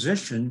firm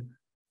position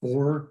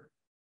for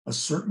a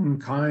certain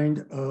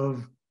kind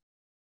of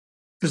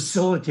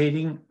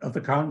facilitating of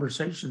the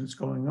conversation that's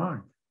going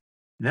on.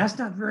 And that's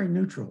not very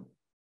neutral,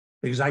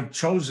 because I've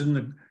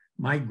chosen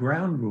my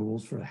ground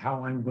rules for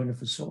how I'm going to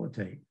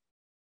facilitate.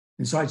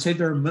 And so I'd say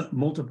there are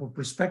multiple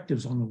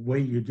perspectives on the way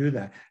you do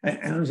that.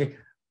 And I would say,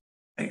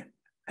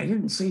 I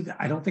didn't say that.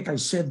 I don't think I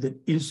said that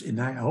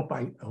and I hope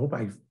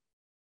I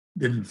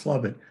didn't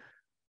flub it.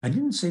 I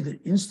didn't say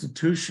that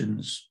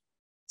institutions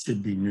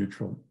should be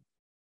neutral.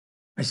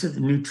 I said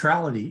that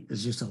neutrality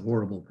is just a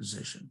horrible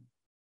position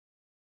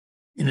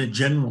in a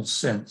general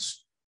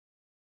sense.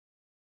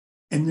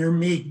 And there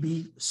may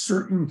be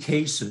certain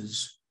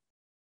cases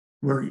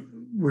where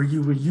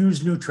you would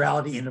use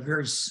neutrality in a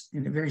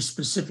very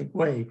specific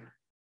way,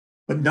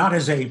 but not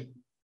as a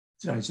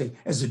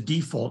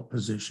default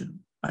position.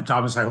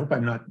 Thomas, I hope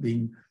I'm not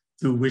being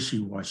too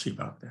wishy-washy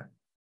about that.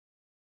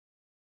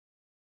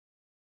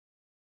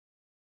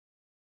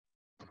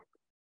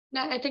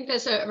 No, I think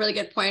that's a really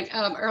good point.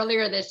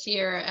 Earlier this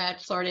year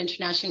at Florida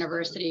International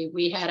University,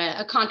 we had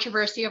a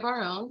controversy of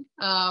our own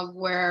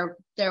where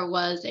there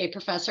was a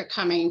professor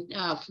coming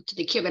to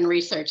the Cuban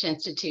Research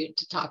Institute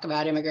to talk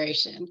about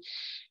immigration.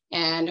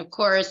 And of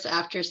course,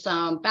 after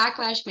some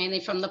backlash, mainly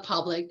from the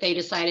public, they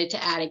decided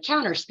to add a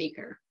counter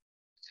speaker.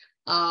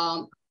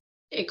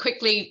 It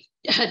quickly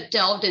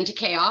delved into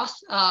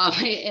chaos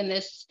in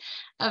this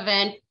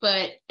event,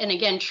 and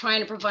again, trying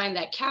to provide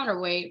that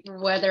counterweight,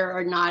 whether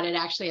or not it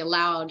actually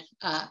allowed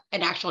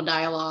an actual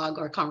dialogue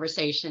or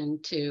conversation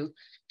to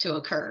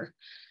occur.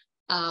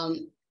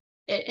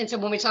 And so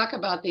when we talk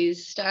about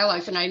these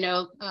dialogues, and I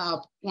know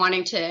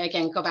wanting to,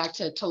 again, go back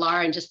to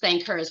Laura and just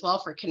thank her as well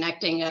for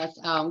connecting us,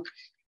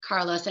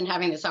 Carlos, and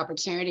having this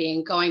opportunity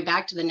and going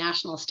back to the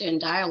National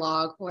Student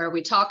Dialogue, where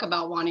we talk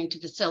about wanting to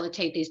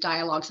facilitate these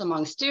dialogues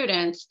among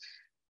students,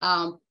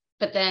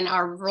 but then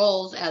our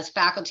roles as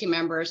faculty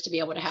members to be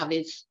able to have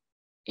these,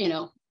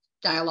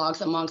 dialogues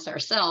amongst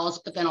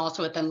ourselves, but then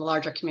also within the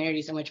larger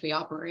communities in which we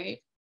operate.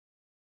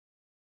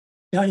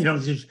 Yeah,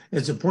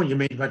 it's a point you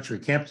made about your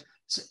campus.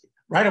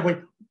 Right away,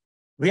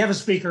 we have a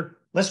speaker,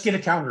 let's get a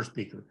counter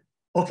speaker.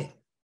 Okay,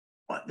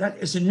 that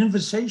is an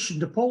invitation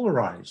to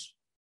polarize.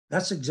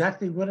 That's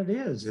exactly what it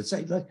is. It's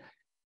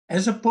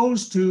as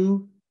opposed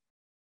to,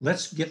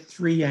 let's get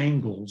three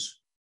angles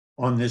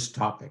on this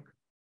topic.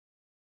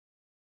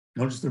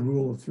 Notice the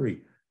rule of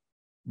three.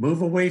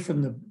 Move away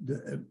from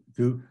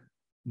to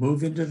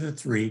move into the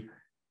three.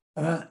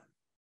 And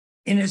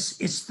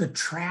it's the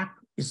trap,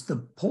 it's the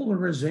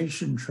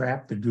polarization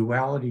trap, the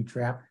duality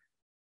trap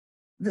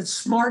that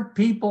smart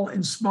people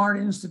and smart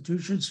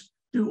institutions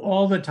do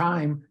all the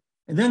time.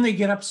 And then they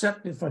get upset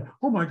if,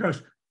 oh my gosh,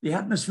 the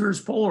atmosphere is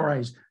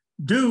polarized.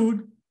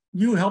 Dude,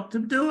 you helped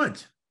them do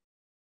it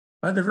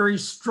by the very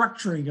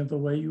structuring of the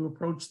way you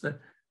approach the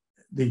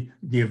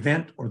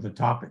event or the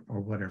topic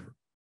or whatever.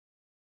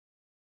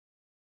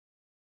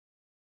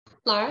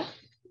 Laura?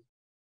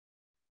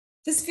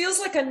 This feels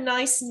like a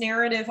nice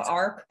narrative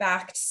arc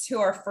back to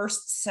our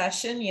first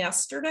session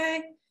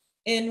yesterday,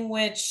 in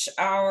which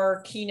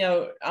our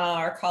keynote,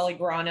 our colleague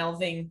Ron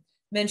Elving,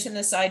 mentioned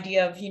this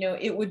idea of,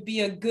 it would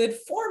be a good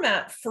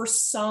format for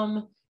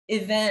some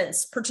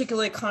events,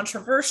 particularly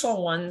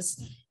controversial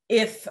ones,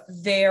 if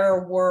they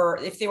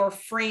were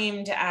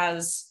framed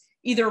as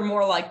either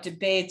more like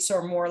debates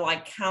or more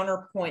like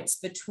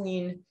counterpoints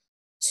between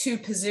two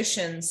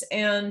positions.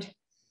 And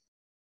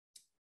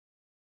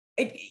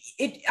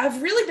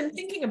I've really been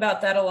thinking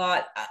about that a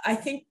lot. I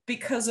think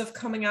because of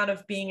coming out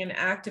of being an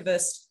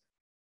activist,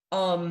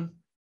 I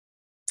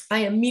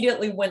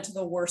immediately went to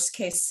the worst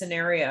case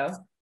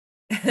scenario.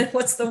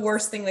 What's the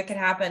worst thing that could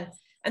happen?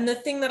 And the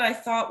thing that I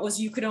thought was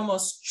you could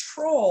almost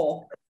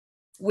troll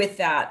with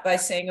that by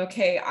saying,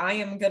 okay, I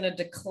am going to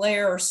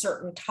declare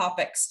certain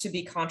topics to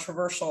be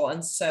controversial.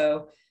 And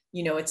so,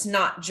 it's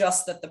not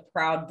just that the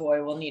Proud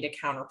Boy will need a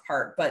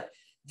counterpart, but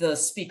the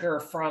speaker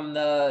from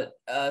the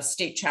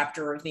state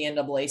chapter of the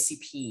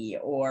NAACP,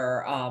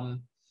 or, I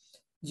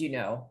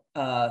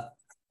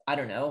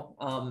don't know,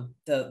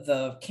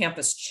 the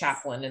campus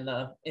chaplain in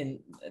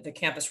the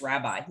campus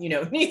rabbi,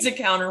 needs a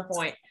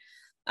counterpoint.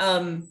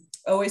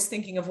 Always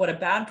thinking of what a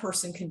bad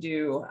person can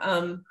do.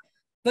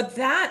 But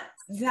that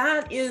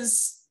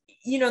is,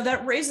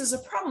 that raises a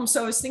problem.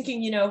 So I was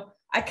thinking,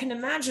 I can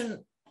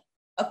imagine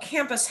a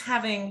campus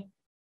having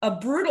a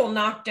brutal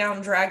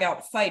knockdown, drag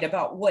out fight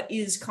about what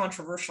is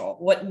controversial,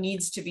 what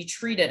needs to be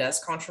treated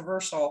as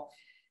controversial.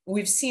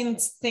 We've seen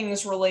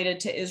things related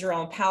to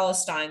Israel and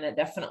Palestine that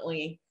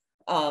definitely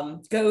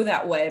go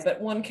that way, but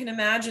one can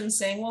imagine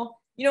saying, well,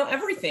 you know,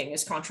 everything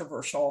is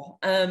controversial.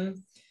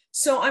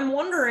 So I'm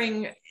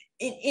wondering,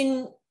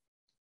 in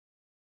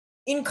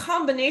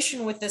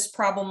combination with this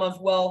problem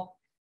of, well,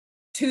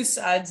 two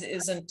sides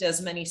isn't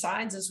as many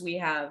sides as we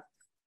have,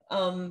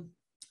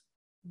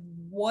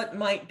 what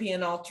might be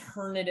an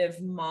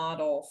alternative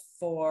model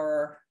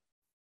for,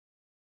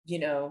 you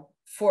know,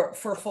 for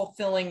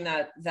fulfilling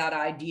that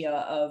idea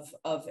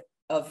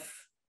of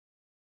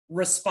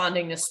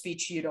responding to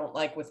speech you don't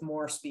like with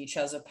more speech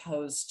as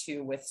opposed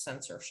to with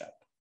censorship?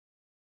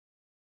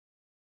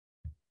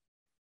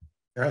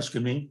 You're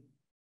asking me?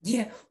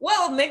 Yeah,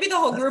 well, maybe the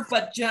whole group,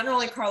 but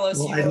generally, Carlos.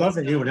 Well, I'd love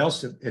anyone else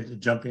to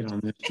jump in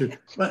on this too.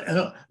 But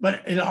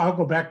you know, I'll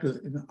go back to,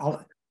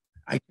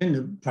 I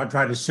tend to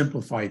try to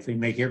simplify things,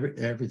 make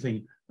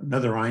everything,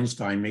 another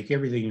Einstein, make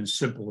everything as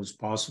simple as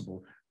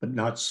possible, but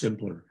not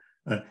simpler.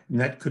 And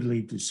that could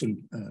lead to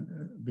some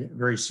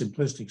very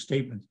simplistic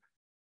statements.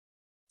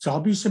 So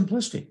I'll be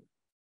simplistic.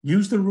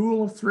 Use the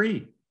rule of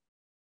three.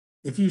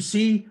 If you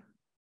see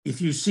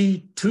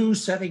two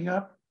setting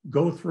up,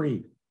 go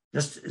three.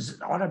 Just as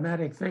an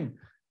automatic thing.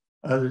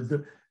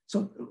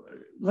 So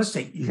let's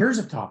say, here's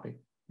a topic.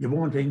 You're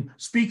wanting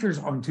speakers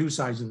on two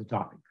sides of the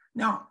topic.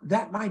 Now,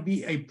 that might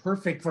be a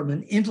perfect, from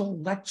an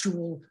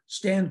intellectual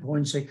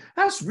standpoint, say,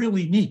 that's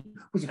really neat.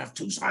 We can have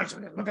two sides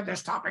of it. Look at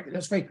this topic and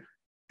this way.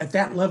 At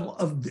that level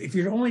of, if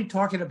you're only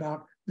talking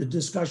about the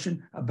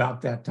discussion about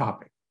that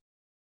topic.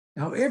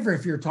 However,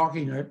 if you're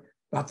talking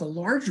about the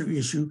larger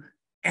issue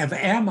of,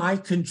 am I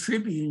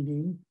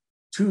contributing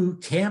to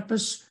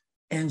campus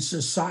and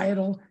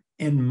societal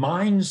and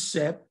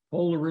mindset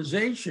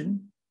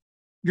polarization,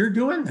 you're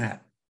doing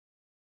that.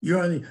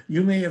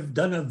 You may have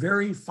done a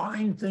very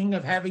fine thing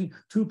of having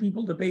two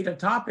people debate a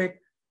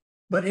topic,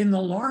 but in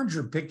the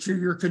larger picture,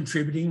 you're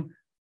contributing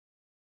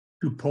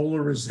to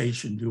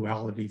polarization,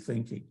 duality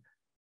thinking.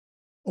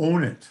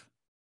 Own it.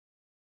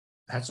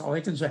 That's all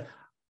I can say.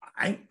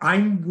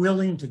 I'm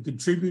willing to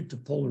contribute to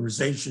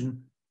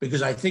polarization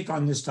because I think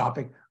on this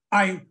topic,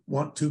 I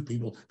want two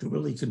people to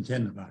really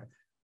contend about it.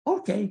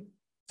 Okay,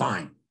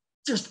 fine.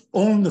 Just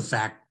own the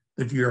fact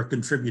that you're a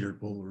contributor to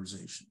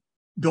polarization.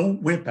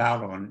 Don't whip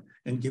out on it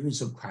and give me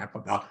some crap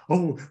about,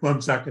 oh, well,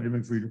 it's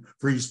academic freedom,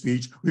 free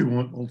speech, we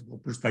want multiple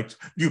perspectives,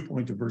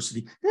 viewpoint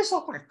diversity. That's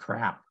all like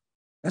crap.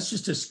 That's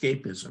just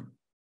escapism.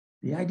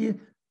 The idea,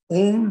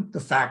 own the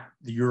fact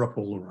that you're a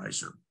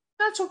polarizer.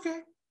 That's okay.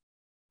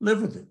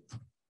 Live with it.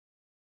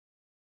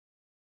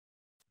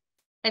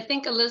 I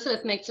think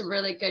Elizabeth makes a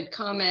really good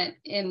comment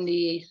in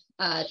the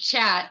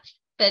chat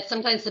that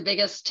sometimes the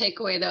biggest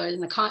takeaway, though, in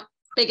the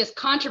biggest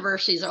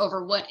controversies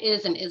over what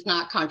is and is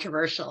not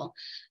controversial.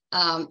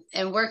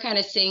 And we're kind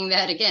of seeing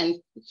that,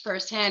 again,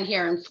 firsthand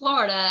here in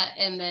Florida,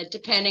 and that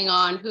depending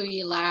on who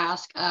you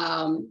ask,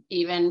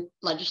 even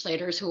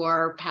legislators who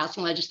are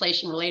passing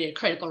legislation related to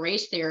critical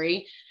race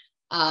theory,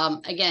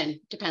 again,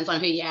 depends on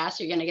who you ask,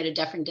 you're going to get a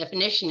different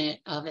definition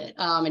of it.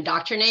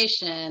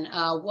 Indoctrination,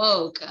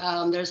 woke,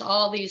 there's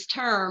all these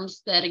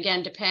terms that,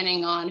 again,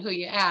 depending on who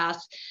you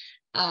ask,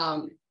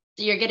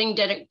 you're getting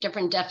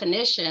different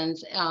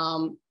definitions.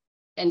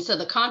 And so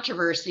the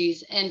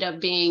controversies end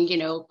up being, you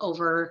know,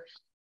 over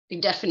the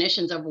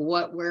definitions of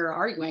what we're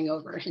arguing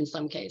over in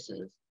some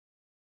cases.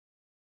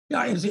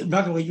 Yeah, and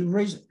by the way, you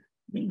raise it.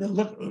 I mean,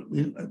 look,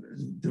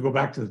 to go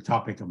back to the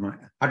topic of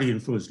how do you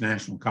influence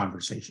national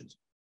conversations?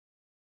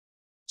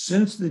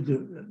 Since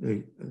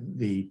the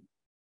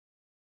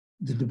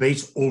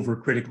debates over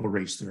critical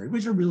race theory,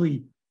 which are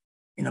really,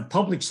 in a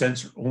public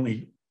sense, are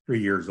only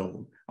 3 years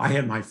old, I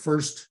had my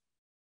first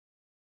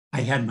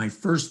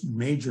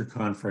major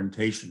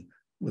confrontation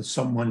with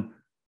someone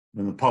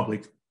in the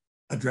public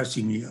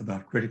addressing me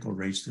about critical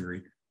race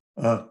theory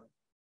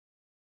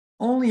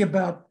only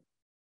about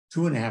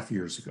 2.5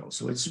 years ago.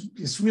 So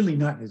it's really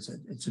not,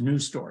 it's a new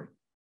story.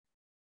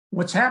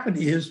 What's happened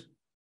is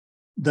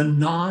the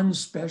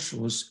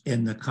non-specialists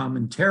in the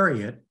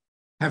commentariat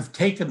have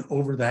taken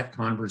over that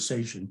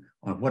conversation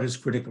on what is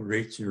critical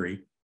race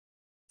theory.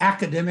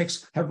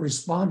 Academics have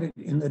responded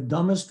in the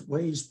dumbest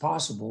ways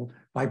possible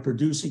by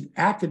producing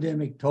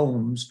academic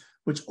tomes,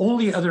 which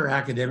only other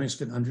academics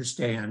can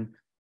understand,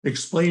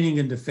 explaining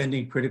and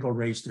defending critical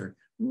race theory.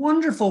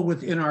 Wonderful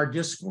within our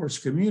discourse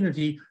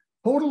community,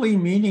 totally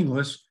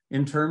meaningless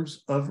in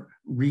terms of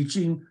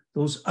reaching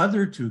those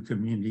other two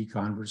community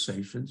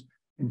conversations,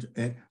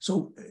 and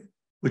so,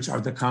 which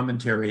are the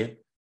commentariat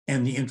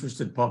and the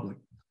interested public.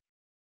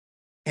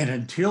 And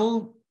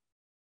until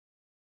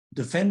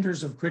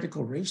defenders of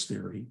critical race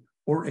theory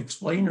or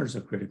explainers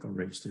of critical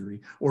race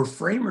theory or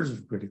framers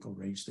of critical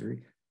race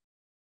theory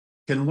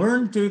can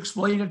learn to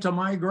explain it to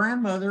my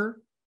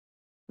grandmother,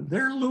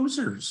 they're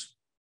losers.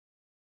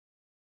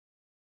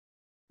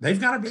 They've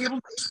got to be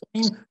able to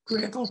explain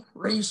critical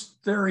race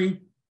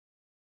theory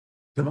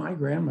to my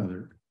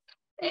grandmother.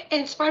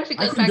 And it's part of it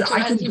goes back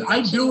to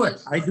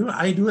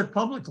I do it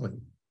publicly.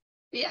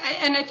 Yeah,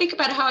 and I think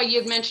about how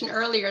you'd mentioned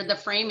earlier the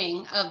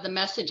framing of the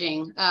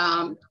messaging,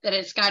 that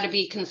it's got to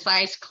be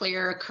concise,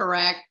 clear,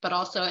 correct, but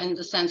also in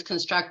the sense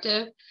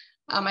constructive.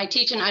 I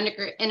teach an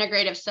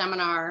integrative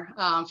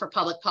seminar for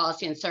public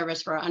policy and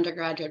service for an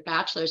undergraduate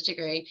bachelor's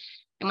degree.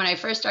 And when I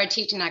first started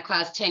teaching that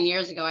class 10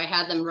 years ago, I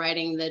had them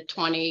writing the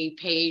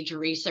 20-page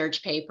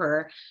research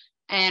paper.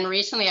 And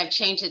recently I've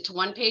changed it to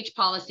 1-page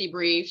policy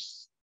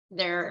briefs.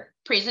 Their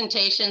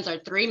presentations are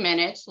 3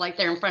 minutes, like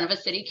they're in front of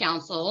a city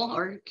council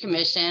or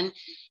commission,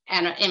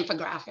 and an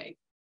infographic.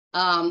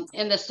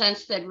 In the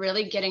sense that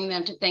really getting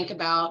them to think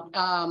about,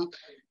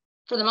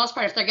 for the most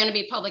part, if they're going to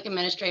be public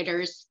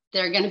administrators,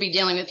 they're going to be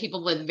dealing with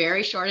people with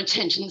very short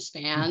attention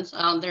spans.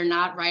 They're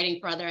not writing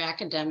for other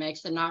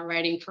academics. They're not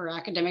writing for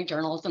academic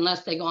journals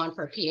unless they go on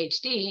for a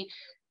PhD.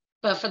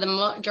 But for the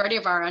majority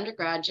of our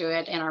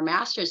undergraduate and our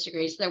master's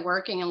degrees, they're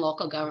working in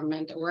local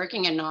government. They're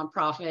working in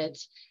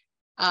nonprofits.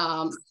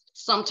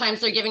 Sometimes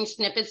they're giving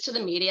snippets to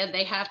the media.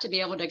 They have to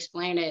be able to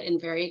explain it in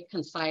very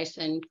concise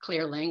and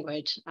clear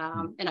language.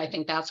 And I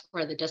think that's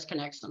where the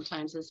disconnect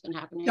sometimes has been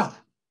happening.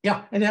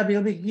 Yeah, and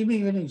let me give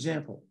you an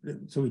example.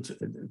 So it's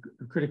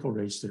critical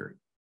race theory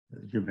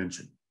that you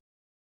mentioned.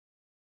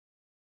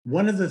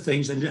 One of the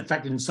things, and in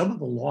fact, in some of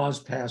the laws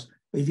passed,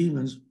 they've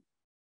even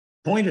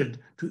pointed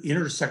to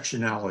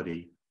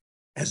intersectionality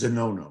as a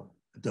no-no,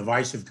 a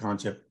divisive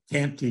concept,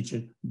 can't teach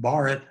it,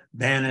 bar it,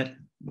 ban it,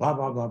 blah,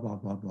 blah, blah, blah,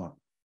 blah, blah.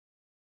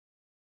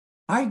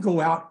 I go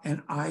out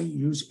and I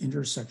use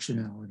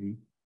intersectionality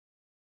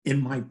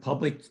in my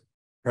public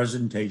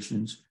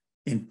presentations,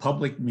 in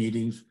public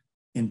meetings,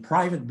 in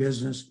private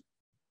business,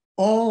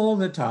 all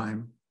the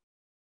time.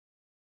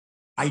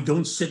 I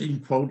don't sit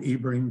and quote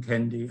Ibram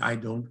Kendi. I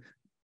don't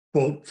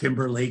quote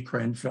Kimberly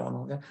Crenshaw and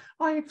all that.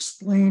 I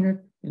explain it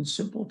in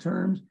simple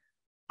terms.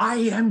 I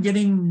am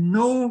getting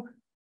no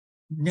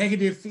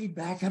negative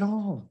feedback at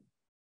all.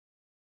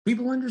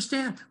 People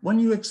understand when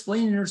you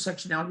explain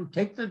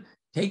intersectionality,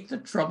 take the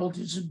trouble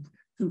to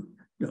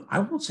I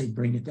won't say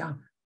bring it down,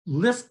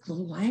 lift the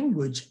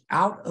language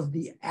out of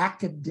the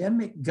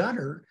academic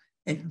gutter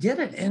and get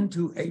it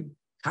into a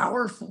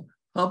powerful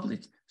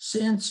public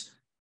sense.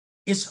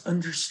 It's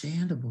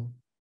understandable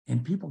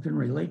and people can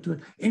relate to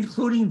it,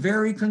 including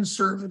very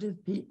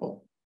conservative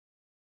people.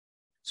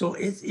 So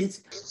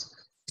it's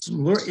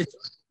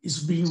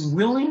being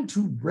willing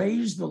to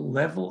raise the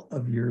level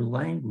of your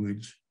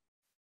language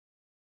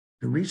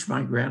to reach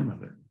my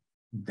grandmother.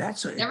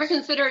 Never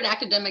consider it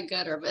academic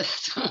gutter, but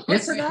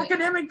it's an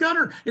academic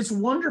gutter. It's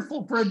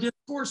wonderful for a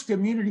discourse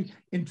community.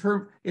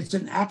 It's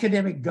an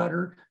academic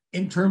gutter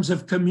in terms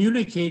of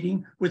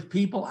communicating with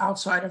people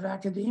outside of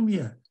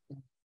academia.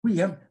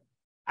 Look,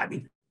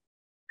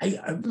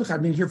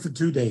 I've been here for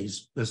 2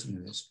 days listening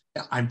to this.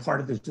 I'm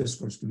part of this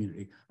discourse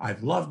community.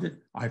 I've loved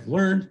it. I've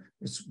learned.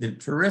 It's been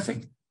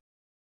terrific.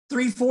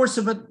 3/4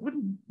 of it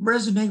wouldn't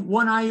resonate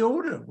one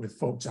iota with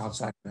folks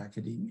outside of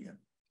academia.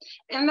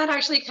 And that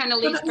actually kind of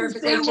leads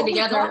perfectly to the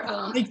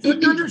other. They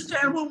couldn't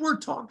understand what we're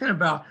talking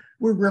about.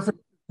 We're referring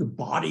to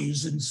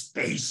bodies and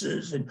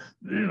spaces and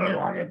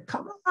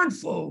come on,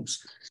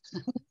 folks.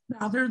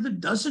 Now there that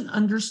doesn't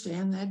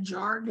understand that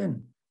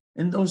jargon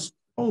and those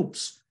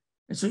scopes.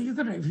 And so you're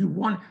gonna, if you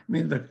want, I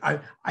mean, look,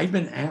 I've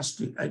been asked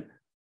to,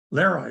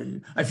 Lara,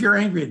 if you're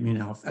angry at me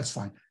now, that's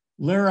fine.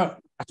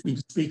 Lara asked me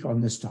to speak on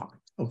this topic,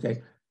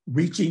 okay?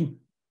 Change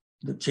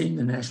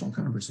the national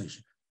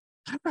conversation.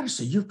 I've got to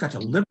say, you've got to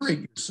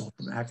liberate yourself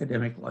from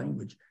academic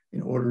language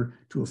in order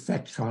to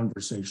affect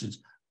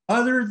conversations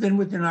other than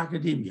within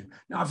academia.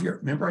 Now, if you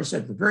remember, I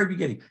said at the very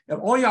beginning, that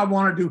all y'all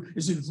want to do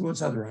is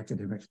influence other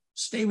academics.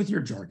 Stay with your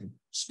jargon,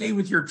 stay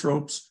with your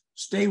tropes,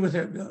 stay with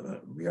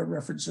your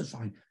references,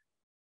 fine.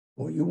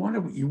 Well, you want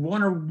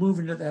to move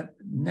into that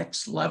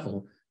next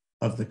level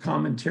of the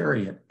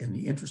commentariat and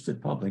the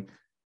interested public.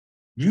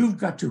 You've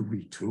got to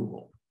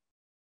retool.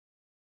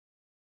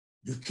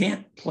 You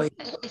can't play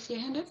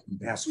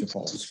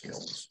basketball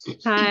skills.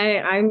 Hi,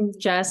 I'm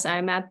Jess.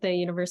 I'm at the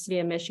University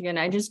of Michigan.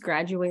 I just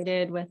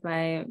graduated with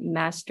my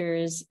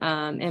master's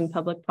in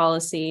public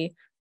policy.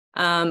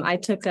 I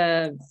took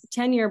a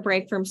 10-year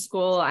break from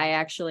school. I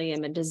actually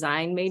am a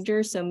design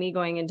major. So me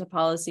going into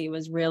policy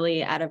was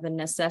really out of a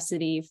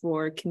necessity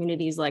for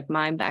communities like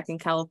mine back in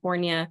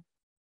California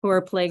who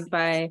are plagued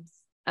by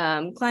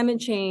climate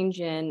change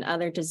and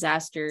other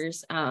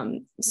disasters.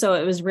 So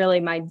it was really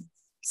my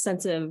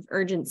sense of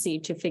urgency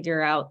to figure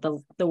out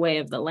the way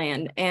of the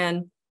land.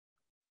 And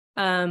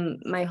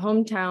my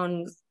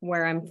hometown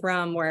where I'm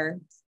from, where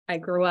I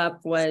grew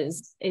up,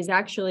 is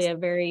actually a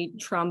very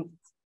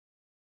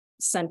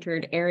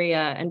Trump-centered area.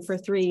 And for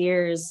 3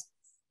 years,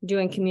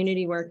 doing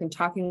community work and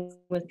talking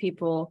with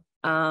people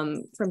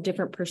from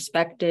different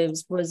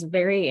perspectives was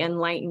very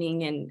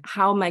enlightening, and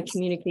how my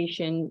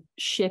communication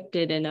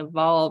shifted and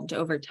evolved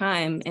over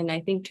time. And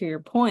I think to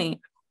your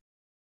point,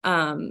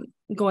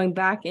 going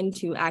back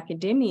into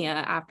academia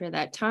after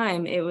that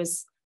time, it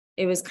was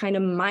kind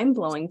of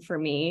mind-blowing for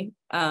me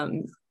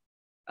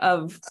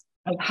of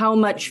how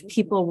much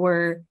people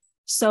were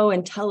so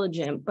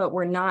intelligent, but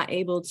were not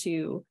able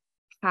to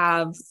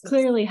have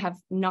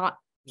not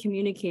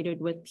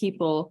communicated with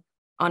people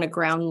on a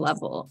ground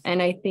level.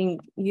 And I think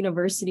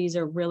universities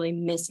are really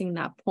missing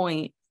that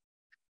point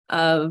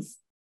of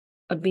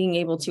being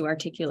able to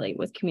articulate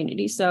with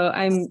community. So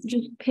I'm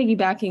just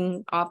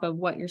piggybacking off of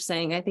what you're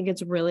saying. I think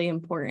it's really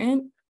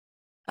important.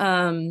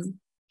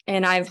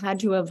 And I've had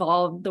to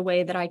evolve the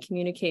way that I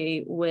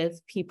communicate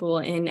with people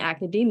in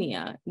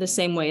academia, the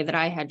same way that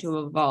I had to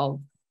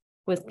evolve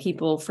with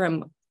people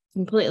from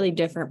completely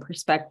different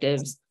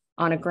perspectives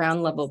on a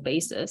ground level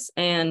basis.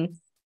 And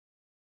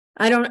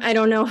I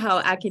don't know how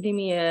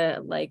academia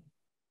like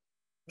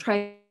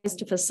tries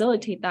to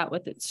facilitate that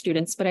with its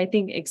students, but I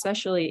think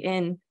especially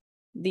in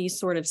these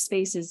sort of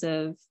spaces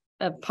of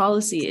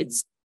policy,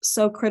 it's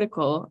so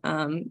critical,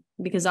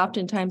 because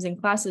oftentimes in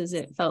classes,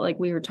 it felt like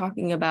we were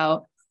talking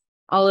about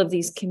all of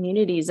these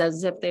communities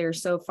as if they are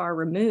so far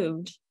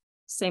removed.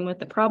 Same with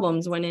the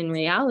problems, when in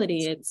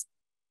reality,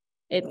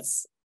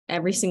 it's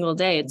every single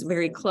day. It's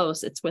very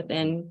close. It's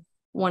within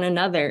one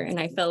another. And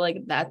I felt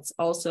like that's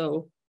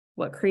also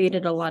what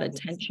created a lot of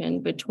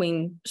tension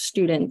between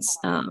students,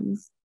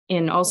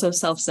 and also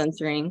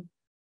self-censoring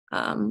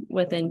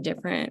within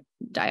different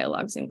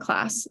dialogues in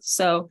class.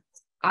 So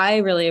I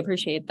really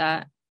appreciate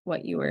that,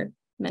 what you were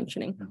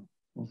mentioning.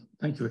 Well,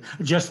 thank you.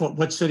 Jess,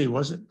 what city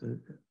was it?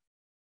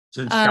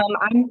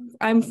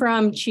 I'm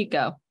from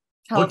Chico,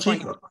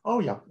 California. Oh, Chico. Oh,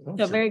 yeah. Oh,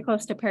 so sure. very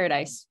close to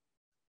Paradise.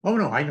 Oh,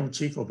 no, I know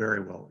Chico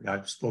very well.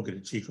 I've spoken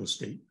at Chico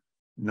State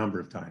a number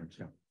of times,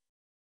 yeah.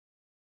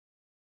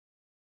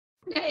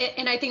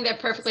 And I think that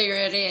perfectly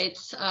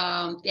radiates the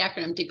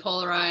acronym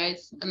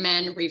depolarize,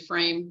 amend,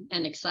 reframe,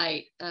 and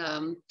excite.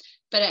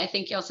 But I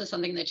think also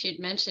something that you'd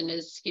mentioned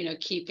is,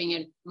 keeping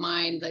in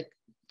mind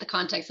the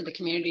context of the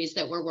communities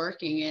that we're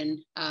working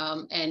in,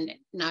 and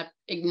not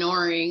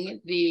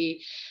ignoring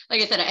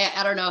like I said,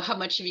 I don't know how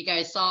much of you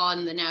guys saw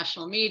in the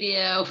national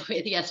media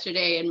with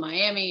yesterday in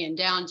Miami and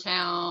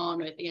downtown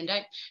with the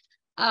indict.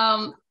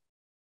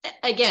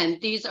 Again,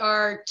 these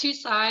are two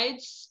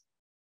sides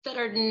that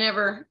are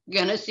never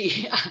gonna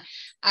see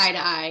eye to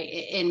eye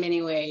in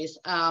many ways.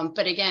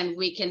 But again,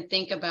 we can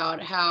think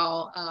about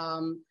how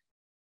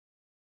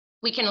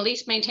we can at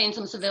least maintain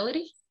some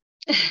civility,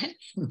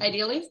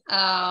 ideally,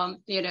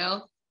 Jenny,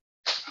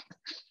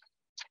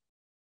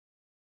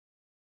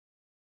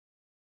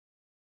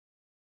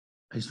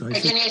 I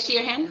see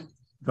your hand.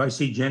 Do I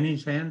see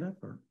Jenny's hand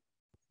up? Or?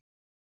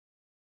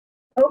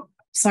 Oh,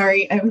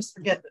 sorry. I always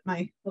forget that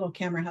my little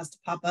camera has to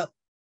pop up.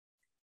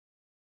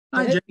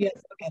 Hi, Jenny.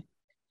 Yes, okay.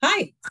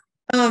 Hi.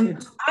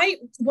 I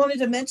wanted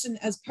to mention,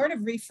 as part of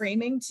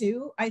reframing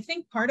too, I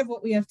think part of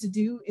what we have to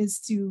do is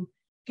to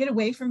get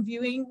away from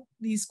viewing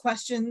these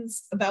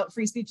questions about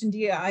free speech and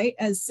DEI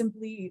as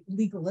simply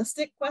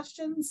legalistic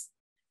questions,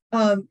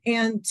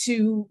 and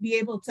to be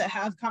able to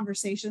have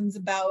conversations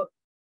about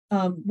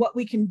what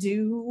we can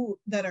do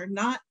that are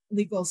not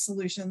legal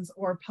solutions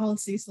or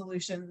policy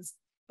solutions,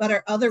 but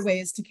are other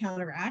ways to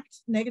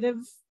counteract negative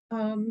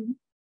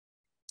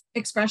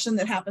expression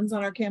that happens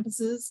on our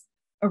campuses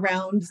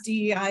around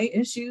DEI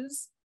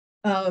issues,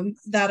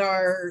 that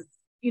are,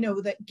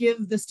 that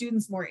give the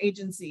students more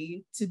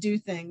agency to do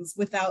things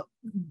without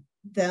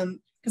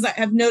them. Because I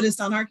have noticed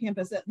on our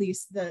campus, at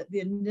least, the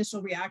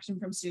initial reaction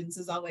from students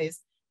is always,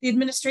 the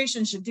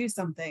administration should do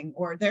something,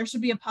 or there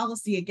should be a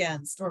policy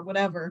against, or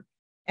whatever.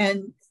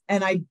 And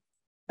I,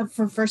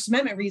 for First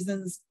Amendment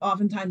reasons,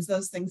 oftentimes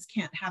those things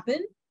can't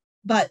happen,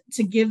 but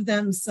to give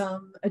them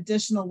some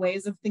additional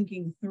ways of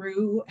thinking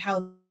through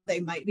how they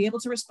might be able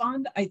to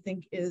respond, I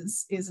think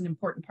is an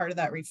important part of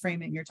that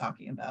reframing you're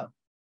talking about.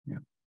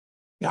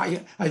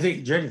 Yeah, I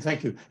think, Jenny,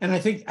 thank you. And I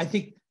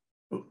think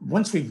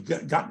once we've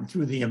gotten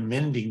through the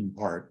amending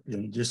part,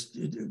 just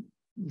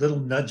little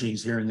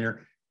nudgings here and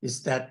there,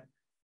 is that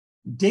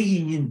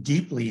digging in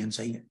deeply and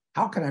saying,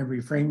 how can I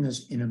reframe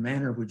this in a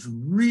manner which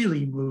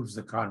really moves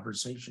the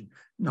conversation,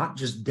 not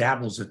just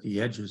dabbles at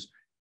the edges?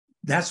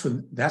 That's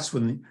where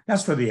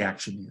the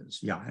action is.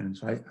 Yeah, and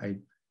so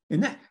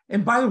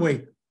and by the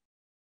way,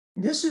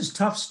 this is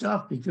tough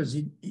stuff, because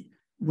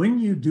when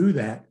you do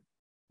that,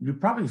 you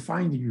probably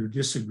find that you're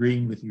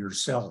disagreeing with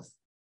yourself,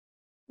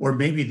 or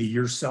maybe the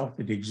yourself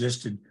that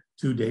existed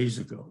 2 days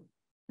ago.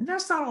 And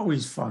that's not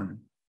always fun,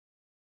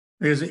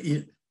 because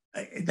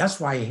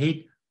that's why I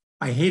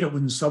hate it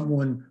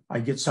when I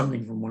get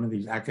something from one of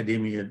these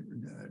academia,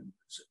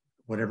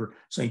 whatever,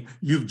 saying,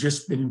 you've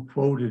just been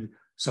quoted,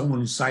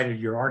 someone cited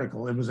your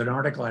article. It was an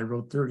article I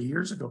wrote 30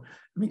 years ago.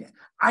 I mean,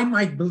 I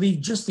might believe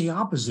just the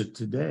opposite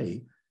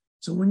today.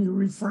 So when you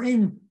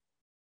reframe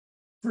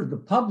for the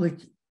public,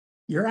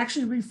 you're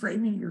actually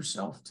reframing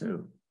yourself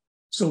too.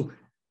 So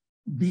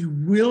be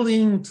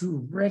willing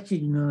to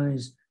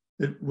recognize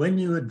that when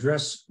you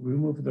address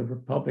remove of the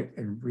republic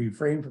and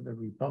reframe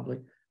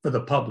for the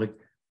public,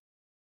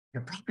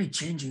 you're probably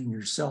changing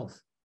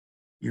yourself.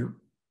 You're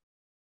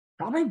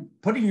probably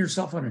putting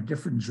yourself on a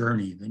different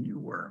journey than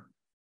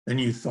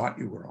you thought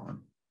you were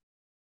on.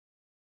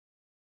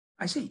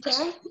 I see.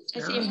 Sarah, I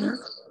see your hand.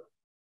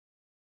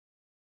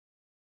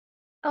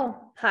 Oh,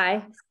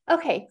 hi.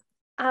 Okay.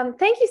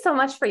 Thank you so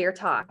much for your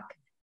talk.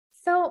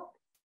 So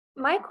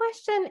my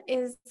question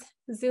is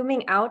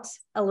zooming out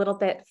a little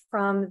bit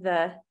from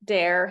the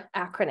DARE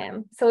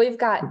acronym. So we've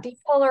got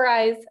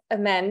depolarize,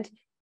 amend,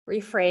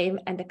 reframe,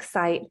 and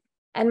excite.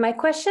 And my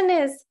question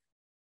is,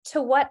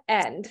 to what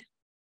end,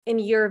 in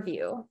your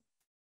view?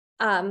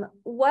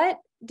 What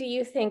do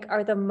you think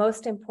are the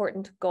most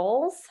important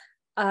goals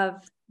of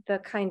the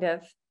kind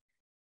of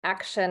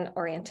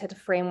action-oriented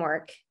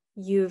framework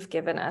you've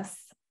given us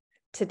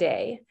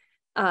today?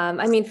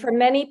 I mean, for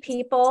many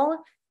people,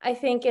 I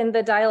think in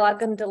the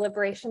dialogue and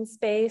deliberation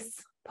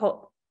space,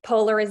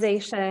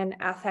 polarization,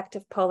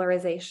 affective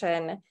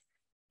polarization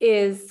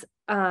is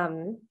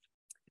the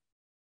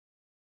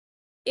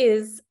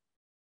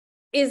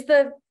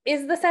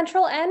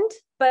central end,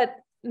 but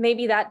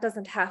maybe that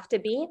doesn't have to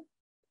be.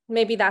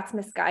 Maybe that's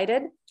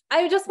misguided.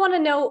 I just want to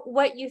know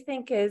what you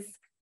think is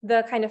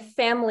the kind of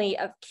family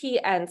of key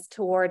ends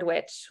toward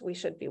which we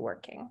should be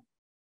working.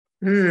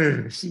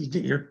 See,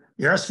 you're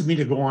asking me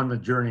to go on the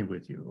journey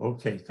with you.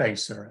 Okay,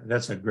 thanks, Sarah.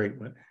 That's a great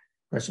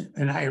question.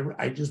 And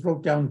I just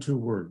wrote down 2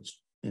 words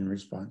in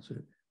response to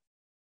it.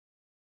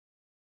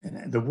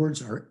 And the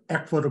words are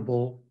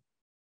equitable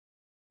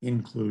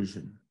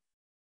inclusion.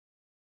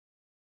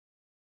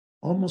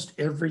 Almost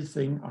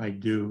everything I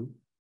do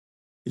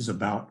is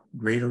about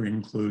greater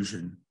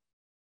inclusion,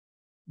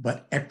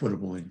 but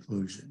equitable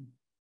inclusion.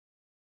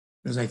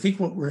 Because I think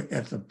what we're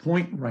at the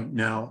point right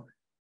now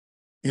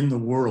in the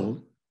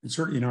world, and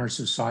certainly in our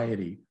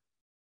society,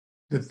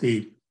 that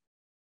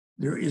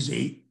there is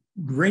a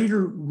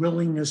greater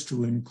willingness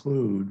to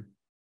include,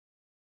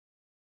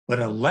 but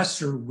a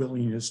lesser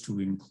willingness to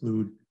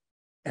include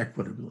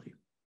equitably.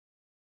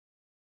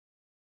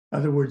 In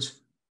other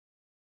words,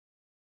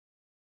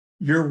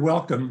 you're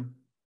welcome,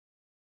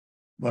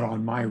 but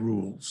on my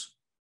rules.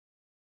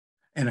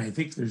 And I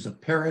think there's a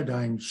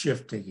paradigm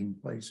shift taking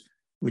place,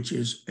 which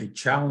is a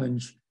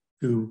challenge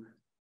to,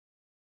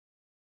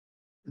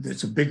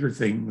 that's a bigger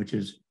thing, which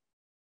is,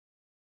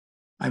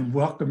 I'm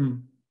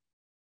welcome.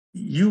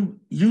 You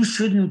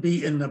shouldn't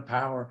be in the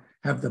power,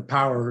 have the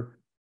power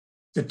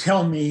to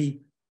tell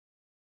me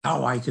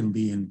how I can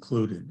be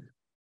included.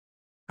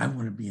 I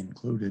want to be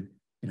included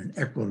in an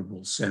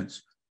equitable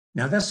sense.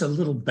 Now that's a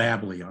little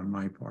babbly on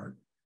my part,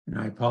 and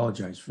I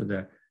apologize for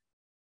that.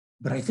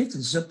 But I think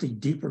there's something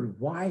deeper.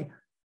 Why,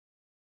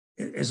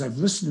 as I've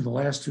listened to the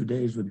last 2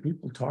 days, when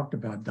people talked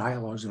about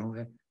dialogues and all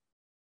that,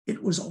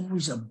 it was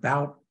always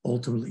about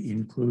ultimately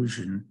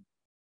inclusion.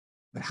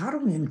 But how do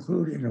we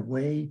include in a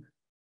way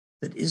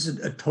that isn't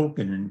a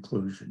token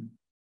inclusion,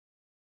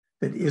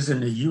 that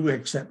isn't a you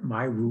accept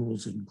my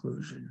rules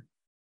inclusion,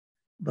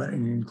 but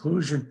an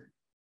inclusion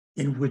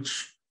in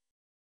which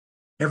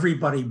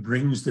everybody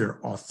brings their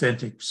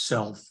authentic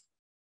self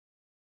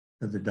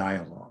to the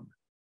dialogue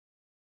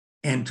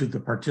and to the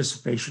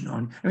participation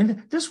on, I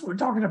mean, this we're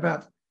talking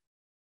about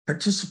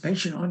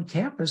participation on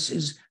campus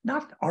is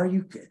not, are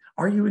you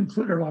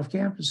included off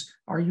campus?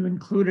 Are you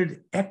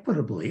included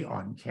equitably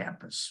on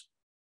campus?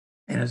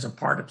 And as a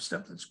part of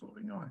stuff that's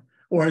going on,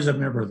 or as a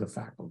member of the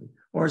faculty,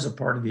 or as a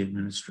part of the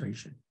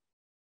administration.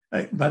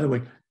 By the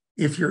way,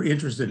 if you're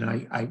interested, and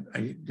I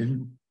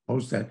didn't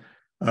post that,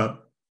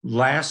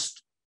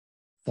 last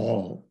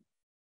fall,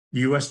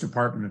 the U.S.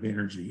 Department of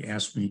Energy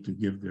asked me to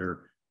give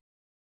their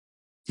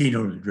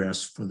keynote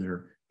address for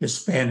their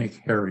Hispanic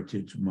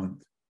Heritage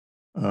Month.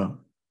 And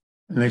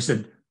they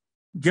said,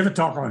 give a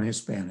talk on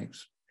Hispanics.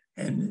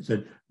 And they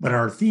said, but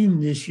our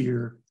theme this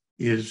year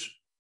is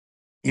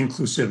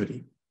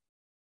inclusivity.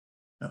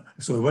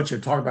 So we want you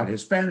to talk about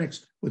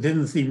Hispanics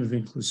within the theme of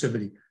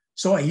inclusivity.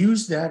 So I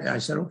used that. I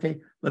said, okay,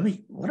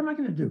 what am I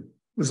going to do?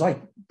 It was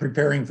like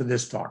preparing for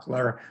this talk.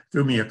 Lara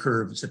threw me a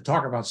curve and said,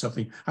 talk about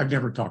something I've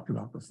never talked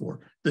about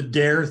before. The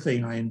DARE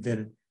thing I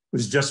invented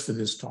was just for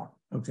this talk.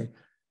 Okay.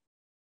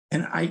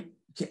 And I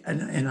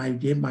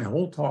gave my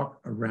whole talk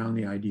around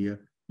the idea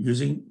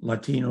using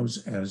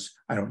Latinos as,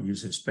 I don't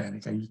use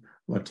Hispanic, I use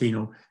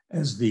Latino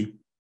as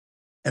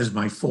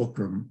my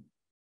fulcrum.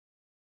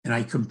 And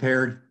I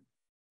compared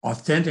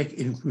authentic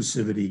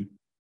inclusivity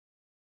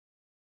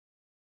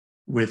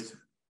with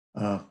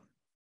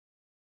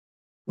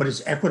what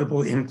is equitable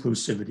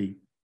inclusivity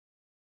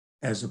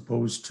as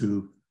opposed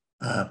to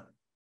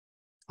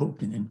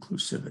token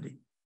inclusivity.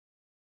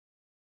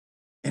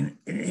 And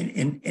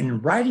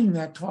in writing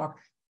that talk,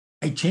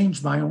 I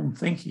changed my own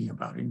thinking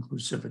about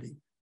inclusivity.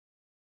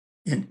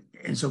 And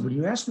so when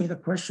you ask me the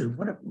question,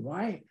 what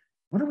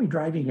are we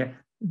driving at?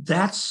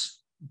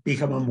 That's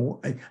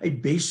become a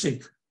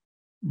basic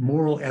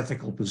moral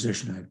ethical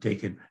position I've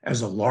taken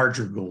as a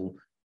larger goal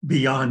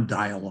beyond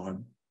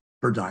dialogue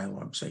for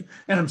dialogue's sake.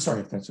 And I'm sorry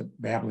if that's a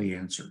babbly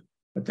answer,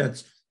 but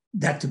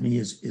that to me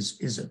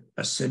is an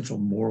essential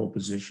moral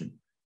position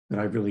that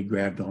I've really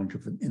grabbed onto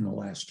in the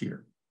last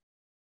year.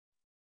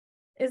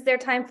 Is there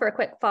time for a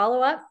quick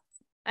follow-up?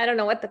 I don't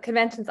know what the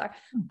conventions are.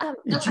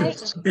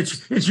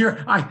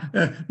 You're my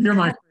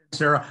friend,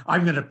 Sarah.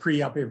 I'm going to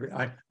pre-up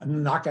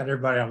I'm knock out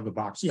everybody out of the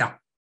box. Yeah,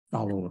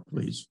 follow up,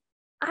 please.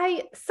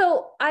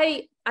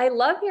 I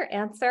love your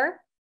answer,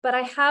 but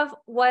I have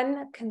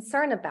one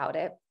concern about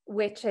it,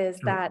 which is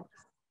that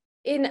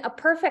in a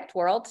perfect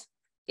world,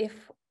 if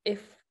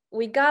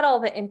we got all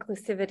the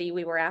inclusivity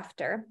we were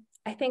after,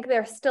 I think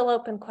there are still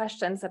open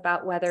questions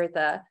about whether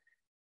the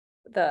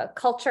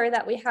culture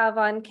that we have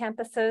on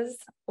campuses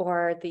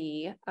or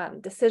the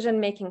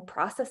decision-making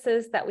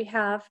processes that we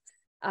have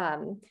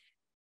on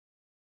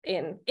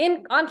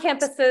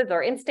campuses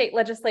or in state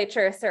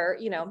legislatures, or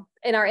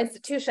in our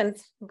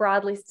institutions,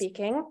 broadly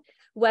speaking,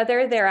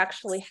 whether they're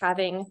actually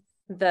having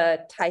the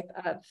type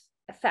of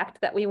effect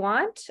that we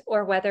want,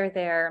 or whether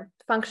they're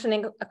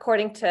functioning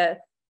according to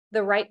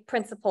the right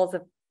principles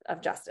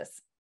of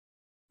justice.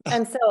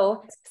 And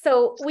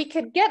so we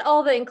could get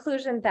all the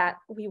inclusion that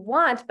we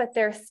want, but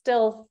there's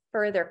still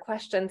further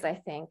questions, I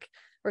think,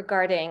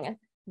 regarding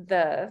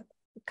the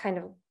kind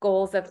of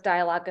goals of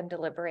dialogue and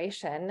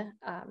deliberation.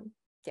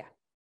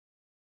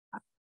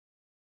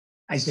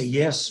 I say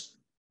yes,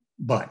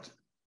 but,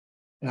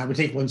 and I would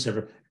take one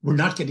step, we're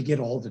not going to get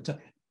all the time.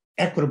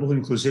 Equitable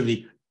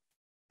inclusivity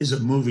is a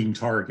moving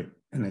target.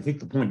 And I think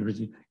the point of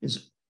it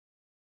is,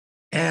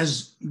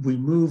 as we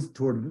move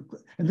toward,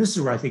 and this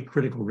is where I think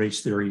critical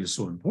race theory is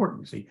so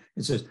important. See,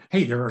 it says,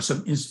 hey, there are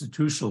some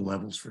institutional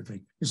levels for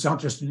things. It's not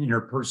just an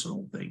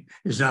interpersonal thing.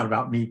 It's not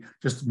about me,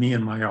 just me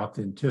and my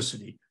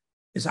authenticity.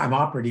 It's I'm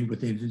operating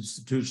within an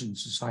institution,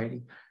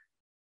 society.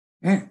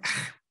 And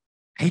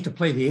I hate to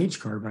play the age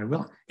card, but I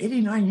will.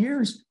 89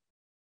 years,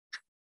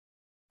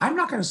 I'm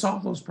not going to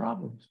solve those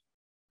problems.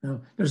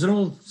 There's an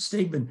old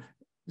statement,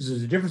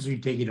 there's a difference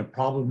between taking a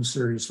problem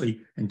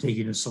seriously and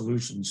taking a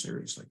solution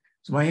seriously.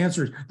 So my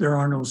answer is there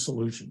are no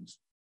solutions.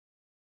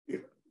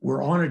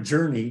 We're on a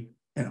journey,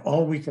 and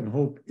all we can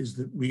hope is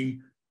that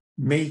we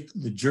make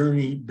the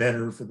journey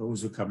better for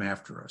those who come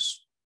after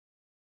us.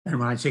 And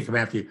when I say come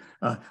after you,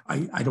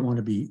 I don't want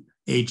to be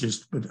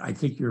ageist, but I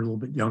think you're a little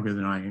bit younger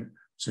than I am,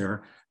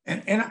 Sarah.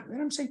 And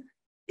I'm saying,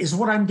 is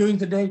what I'm doing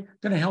today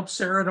going to help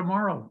Sarah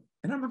tomorrow?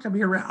 And I'm not going to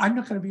be around. I'm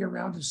not going to be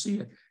around to see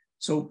it.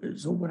 So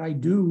what I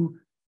do,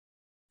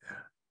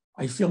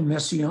 I feel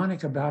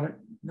messianic about it.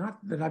 Not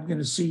that I'm going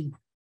to see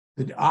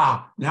that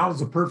now is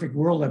the perfect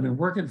world I've been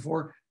working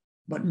for,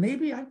 but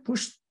maybe I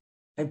push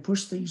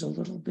things a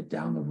little bit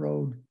down the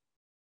road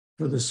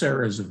for the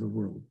Sarahs of the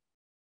world,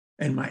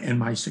 and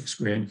my 6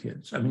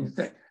 grandkids. I mean,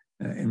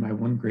 and my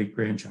 1 great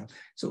grandchild.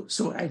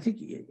 So I think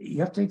you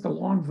have to take the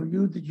long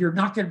view that you're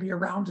not going to be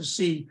around to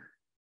see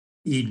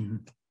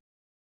Eden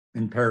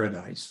and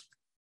paradise,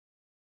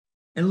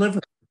 and live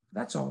with it.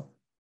 That's all.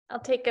 I'll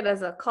take it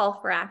as a call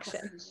for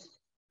action.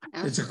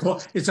 It's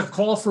a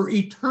call for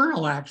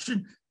eternal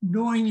action,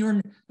 knowing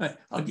your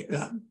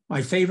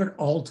my favorite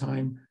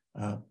all-time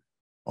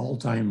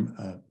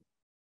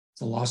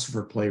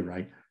philosopher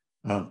playwright,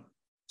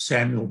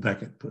 Samuel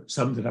Beckett,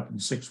 summed it up in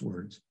 6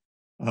 words.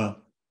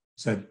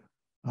 Said,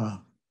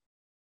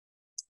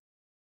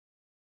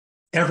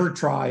 ever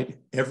tried,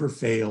 ever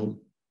failed,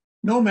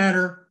 no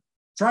matter,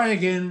 try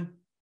again,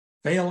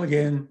 fail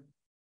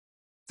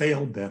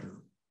better.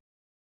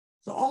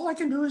 So all I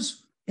can do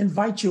is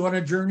invite you on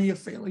a journey of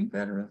failing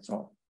better. That's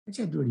all. I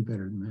can't do any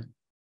better than that.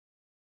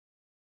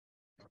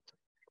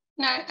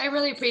 No, I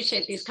really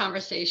appreciate these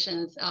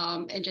conversations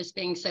and just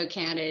being so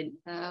candid.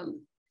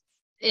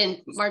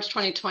 In March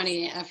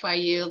 2020,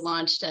 FIU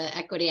launched an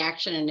Equity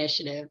Action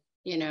Initiative,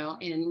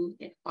 in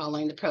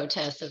following the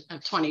protests of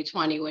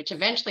 2020, which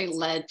eventually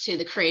led to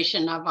the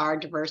creation of our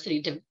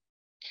diversity,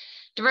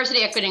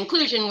 equity,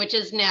 inclusion, which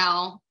is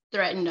now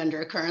threatened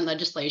under current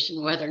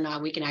legislation, whether or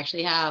not we can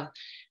actually have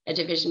a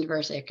division,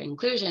 diversity, equity,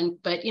 inclusion.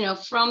 But,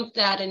 from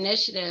that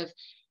initiative,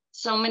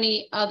 so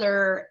many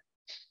other,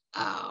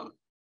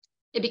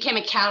 it became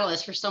a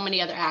catalyst for so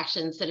many other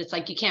actions that it's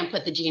like you can't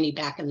put the genie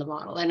back in the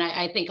bottle. And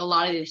I think a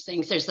lot of these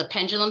things, there's the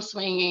pendulum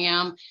swinging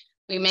them.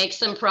 We make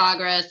some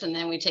progress and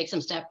then we take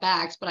some step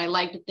backs, but I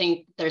like to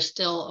think there's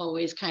still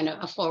always kind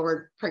of a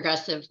forward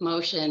progressive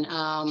motion,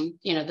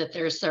 that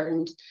there's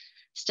certain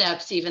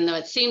steps, even though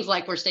it seems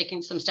like we're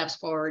taking some steps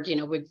forward,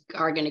 we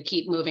are going to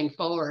keep moving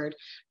forward.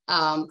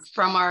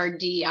 From our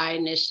DEI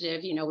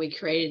initiative, we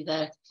created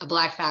a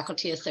Black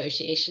Faculty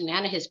Association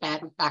and a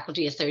Hispanic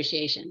Faculty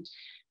Association.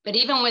 But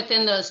even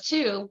within those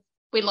two,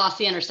 we lost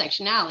the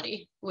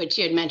intersectionality, which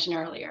you had mentioned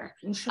earlier.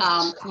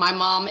 My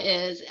mom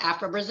is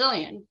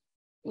Afro-Brazilian,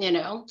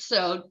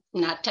 so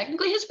not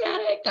technically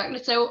Hispanic.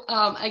 So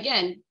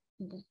again,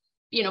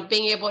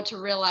 being able to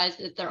realize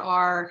that there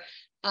are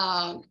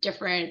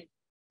different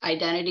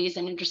identities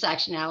and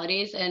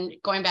intersectionalities. And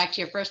going back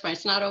to your first point,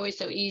 it's not always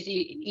so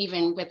easy,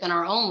 even within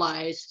our own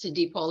lives, to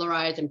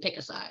depolarize and pick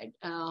a side.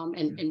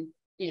 And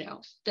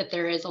that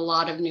there is a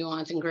lot of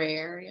nuance and gray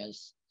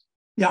areas.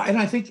 Yeah, and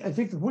I think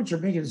the point you're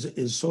making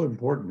is so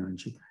important,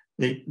 aren't you?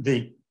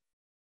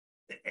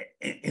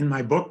 In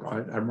my book,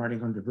 I'm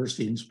writing on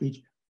diversity in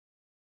speech.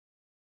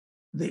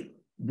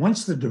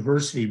 Once the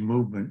diversity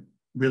movement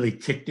really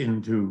kicked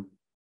into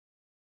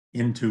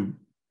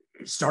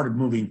started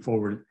moving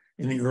forward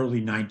in the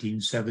early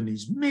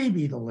 1970s,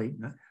 maybe the late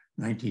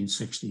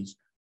 1960s,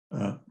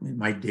 it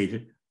might date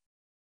it.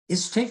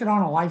 It's taken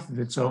on a life of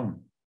its own.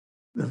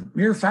 The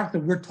mere fact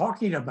that we're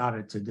talking about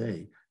it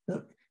today,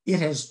 it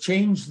has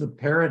changed the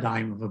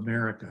paradigm of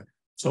America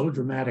so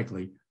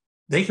dramatically.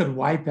 They could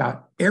wipe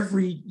out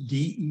every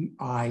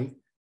DEI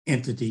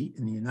entity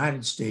in the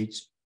United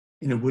States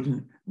and it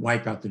wouldn't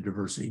wipe out the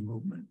diversity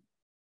movement.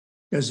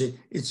 Because it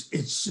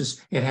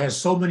has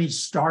so many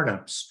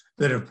startups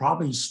that have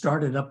probably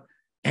started up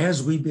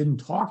as we've been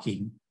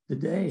talking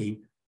today,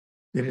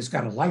 that it's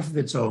got a life of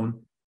its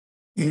own.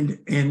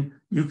 And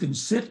you can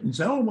sit and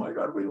say, oh my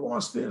God, we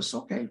lost this.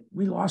 Okay,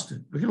 we lost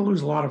it. We're going to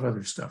lose a lot of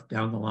other stuff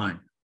down the line.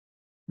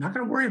 Not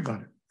going to worry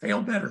about it.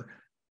 Fail better.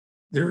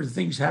 There are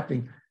things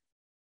happening.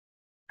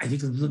 I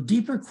think the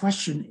deeper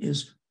question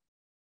is,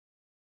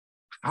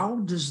 how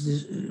does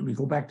this, we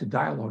go back to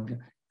dialogue,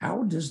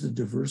 how does the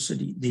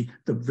diversity,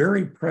 the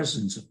very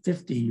presence of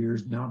 50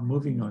 years, now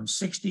moving on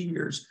 60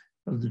 years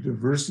of the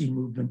diversity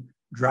movement,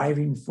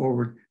 driving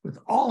forward with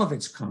all of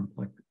its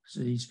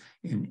complexities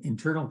and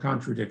internal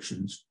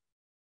contradictions,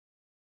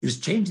 is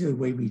changing the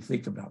way we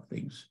think about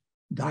things?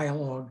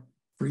 Dialogue,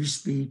 free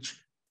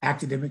speech,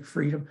 academic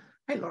freedom.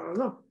 Hey,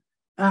 look,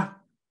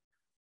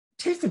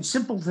 take a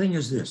simple thing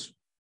as this.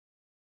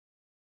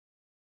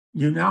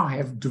 You now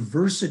have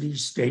diversity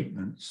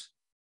statements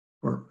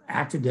for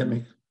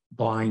academic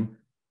applying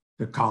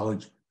to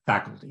college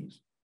faculties.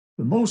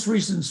 The most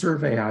recent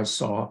survey I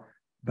saw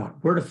about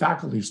where do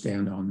faculty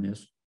stand on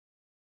this,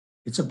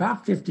 it's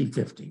about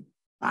 50-50.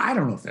 I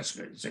don't know if that's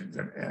good.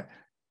 It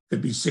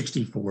could be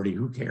 60-40,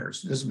 who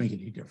cares? It doesn't make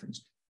any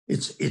difference.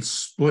 It's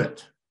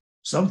split.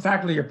 Some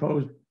faculty are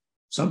opposed,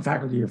 some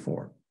faculty are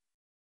for.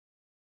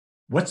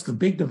 What's the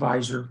big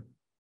divisor?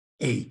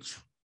 Age.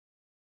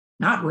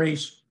 Not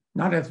race,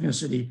 not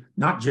ethnicity,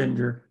 not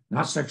gender,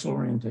 not sexual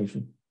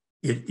orientation.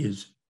 It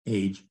is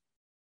age.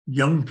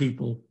 Young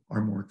people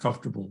are more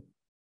comfortable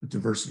with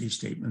diversity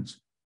statements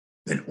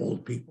than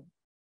old people.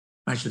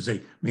 I should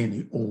say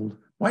mainly old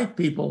white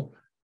people.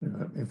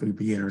 If we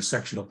be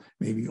intersectional,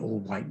 maybe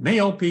old white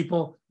male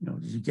people. You know,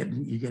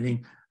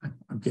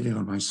 I'm getting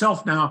on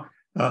myself now.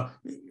 The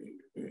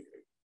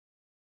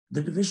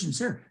division's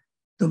there.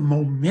 The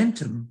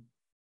momentum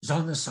is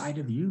on the side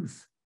of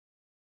youth.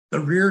 The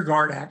rear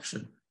guard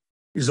action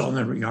is on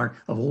the regard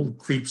of old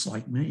creeps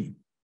like me.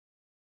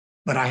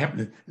 But I happen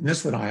to, and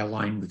this one I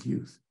align with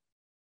youth.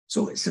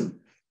 So it's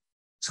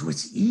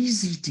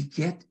easy to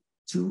get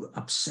too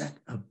upset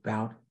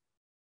about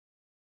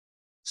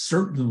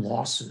certain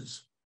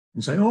losses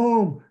and say,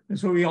 oh,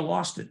 that's why we all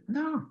lost it.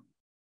 No,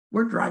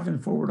 we're driving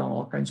forward on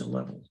all kinds of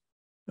levels.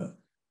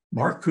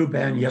 Mark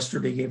Cuban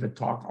yesterday gave a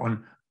talk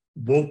on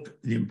woke,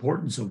 the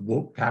importance of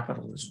woke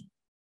capitalism.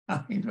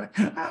 I mean,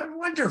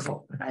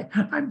 wonderful.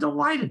 I'm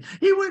delighted.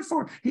 He went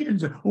for it. He didn't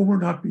say, oh, we're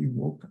not being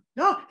woke.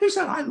 No, he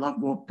said, I love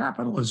woke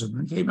capitalism,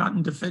 and came out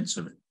in defense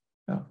of it.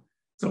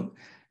 So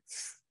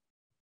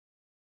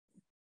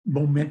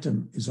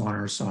momentum is on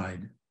our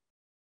side.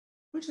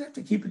 We just have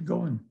to keep it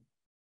going.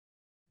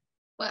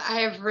 Well,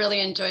 I have really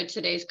enjoyed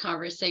today's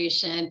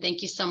conversation.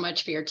 Thank you so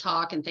much for your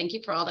talk, and thank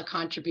you for all the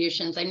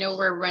contributions. I know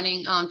we're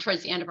running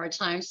towards the end of our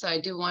time, so I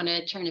do want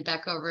to turn it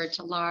back over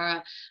to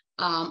Laura,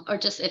 or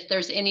just if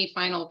there's any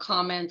final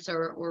comments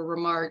or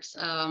remarks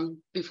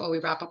before we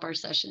wrap up our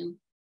session.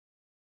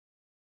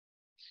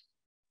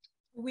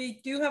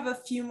 We do have a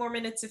few more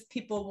minutes if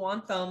people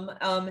want them.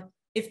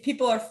 If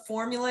people are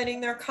formulating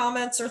their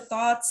comments or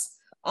thoughts,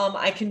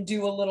 I can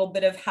do a little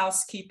bit of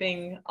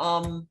housekeeping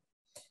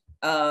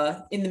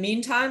in the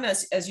meantime,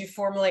 as you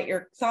formulate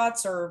your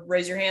thoughts or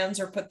raise your hands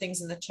or put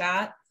things in the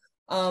chat.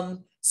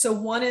 So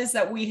one is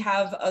that we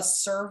have a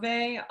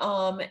survey,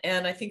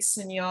 and I think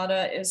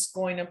Sunyata is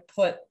going to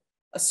put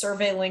a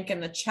survey link in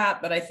the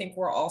chat, but I think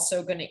we're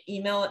also going to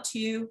email it to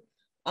you.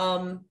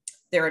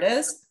 There it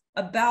is,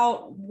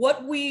 about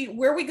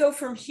where we go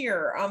from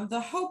here.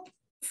 The hope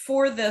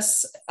for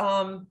this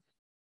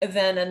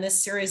event and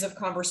this series of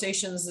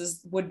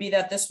conversations would be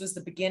that this was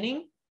the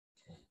beginning.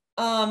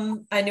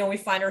 I know we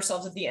find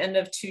ourselves at the end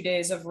of 2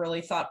 days of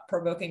really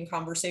thought-provoking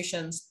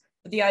conversations,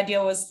 but the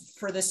idea was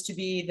for this to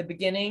be the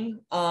beginning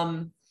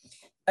of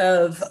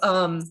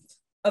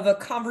a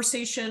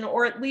conversation,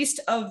 or at least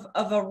of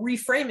a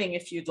reframing,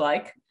 if you'd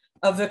like,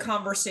 of the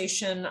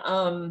conversation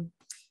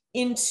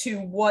into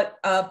what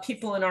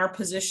people in our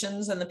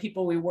positions and the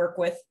people we work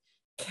with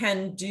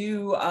can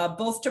do,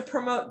 both to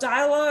promote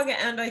dialogue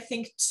and I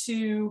think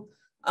to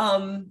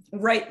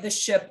right the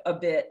ship a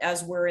bit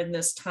as we're in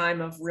this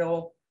time of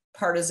real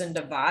partisan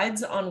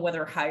divides on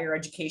whether higher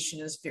education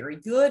is very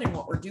good and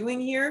what we're doing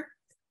here.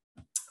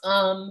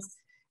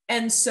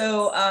 And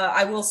so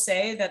I will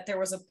say that there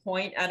was a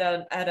point at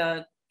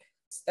a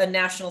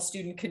national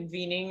student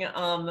convening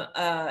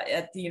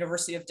at the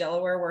University of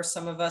Delaware where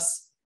some of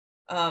us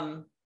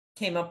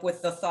came up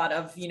with the thought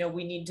of, you know,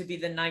 we need to be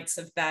the knights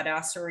of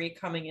badassery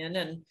coming in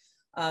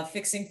and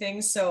fixing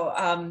things. So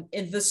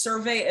the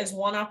survey is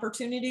one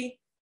opportunity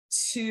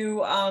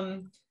to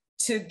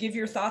give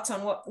your thoughts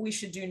on what we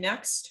should do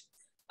next.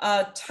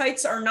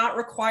 Tights are not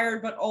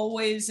required, but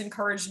always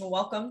encouraged and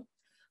welcome.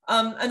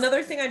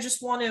 Another thing I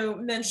just want to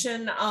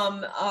mention,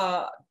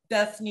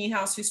 Beth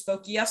Niehaus, who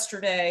spoke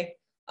yesterday,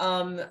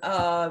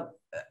 has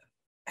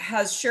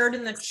shared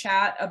in the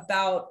chat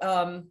about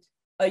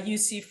a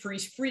UC Free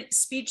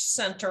Speech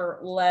Center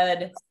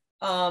led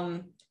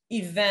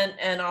event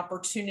and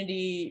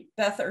opportunity.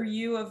 Beth, are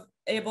you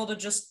able to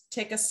just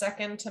take a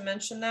second to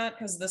mention that?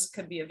 Because this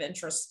could be of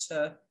interest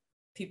to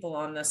people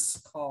on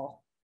this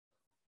call.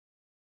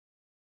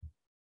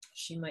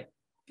 She might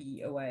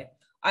be away.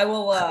 I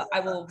will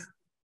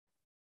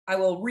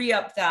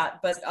re-up that,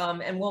 but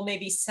and we'll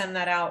maybe send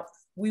that out.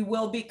 We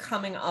will be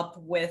coming up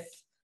with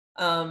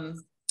a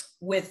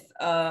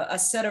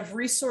set of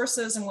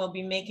resources, and we'll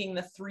be making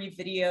the 3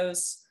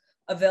 videos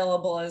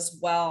available as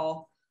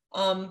well.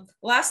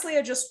 Lastly,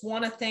 I just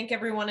want to thank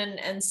everyone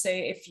and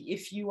say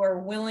if you are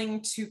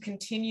willing to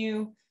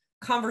continue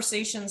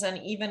conversations and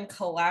even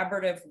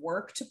collaborative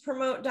work to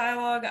promote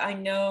dialogue, I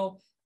know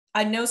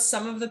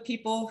some of the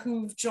people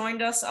who've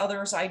joined us,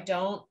 others I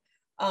don't.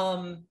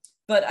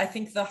 But I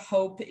think the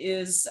hope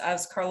is,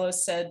 as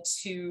Carlos said,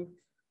 to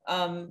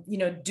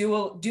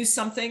do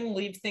something,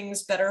 leave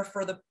things better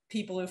for the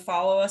people who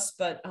follow us.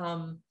 But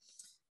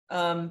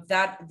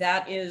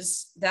that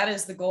is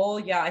the goal.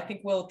 Yeah, I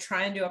think we'll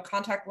try and do a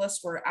contact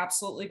list. We're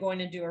absolutely going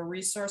to do a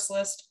resource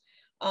list,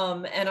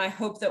 and I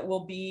hope that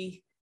we'll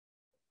be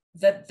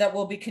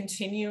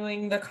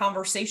continuing the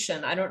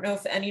conversation. I don't know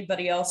if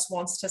anybody else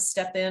wants to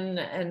step in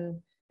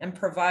and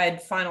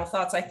provide final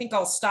thoughts. I think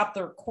I'll stop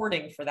the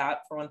recording for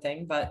that, for one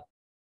thing, but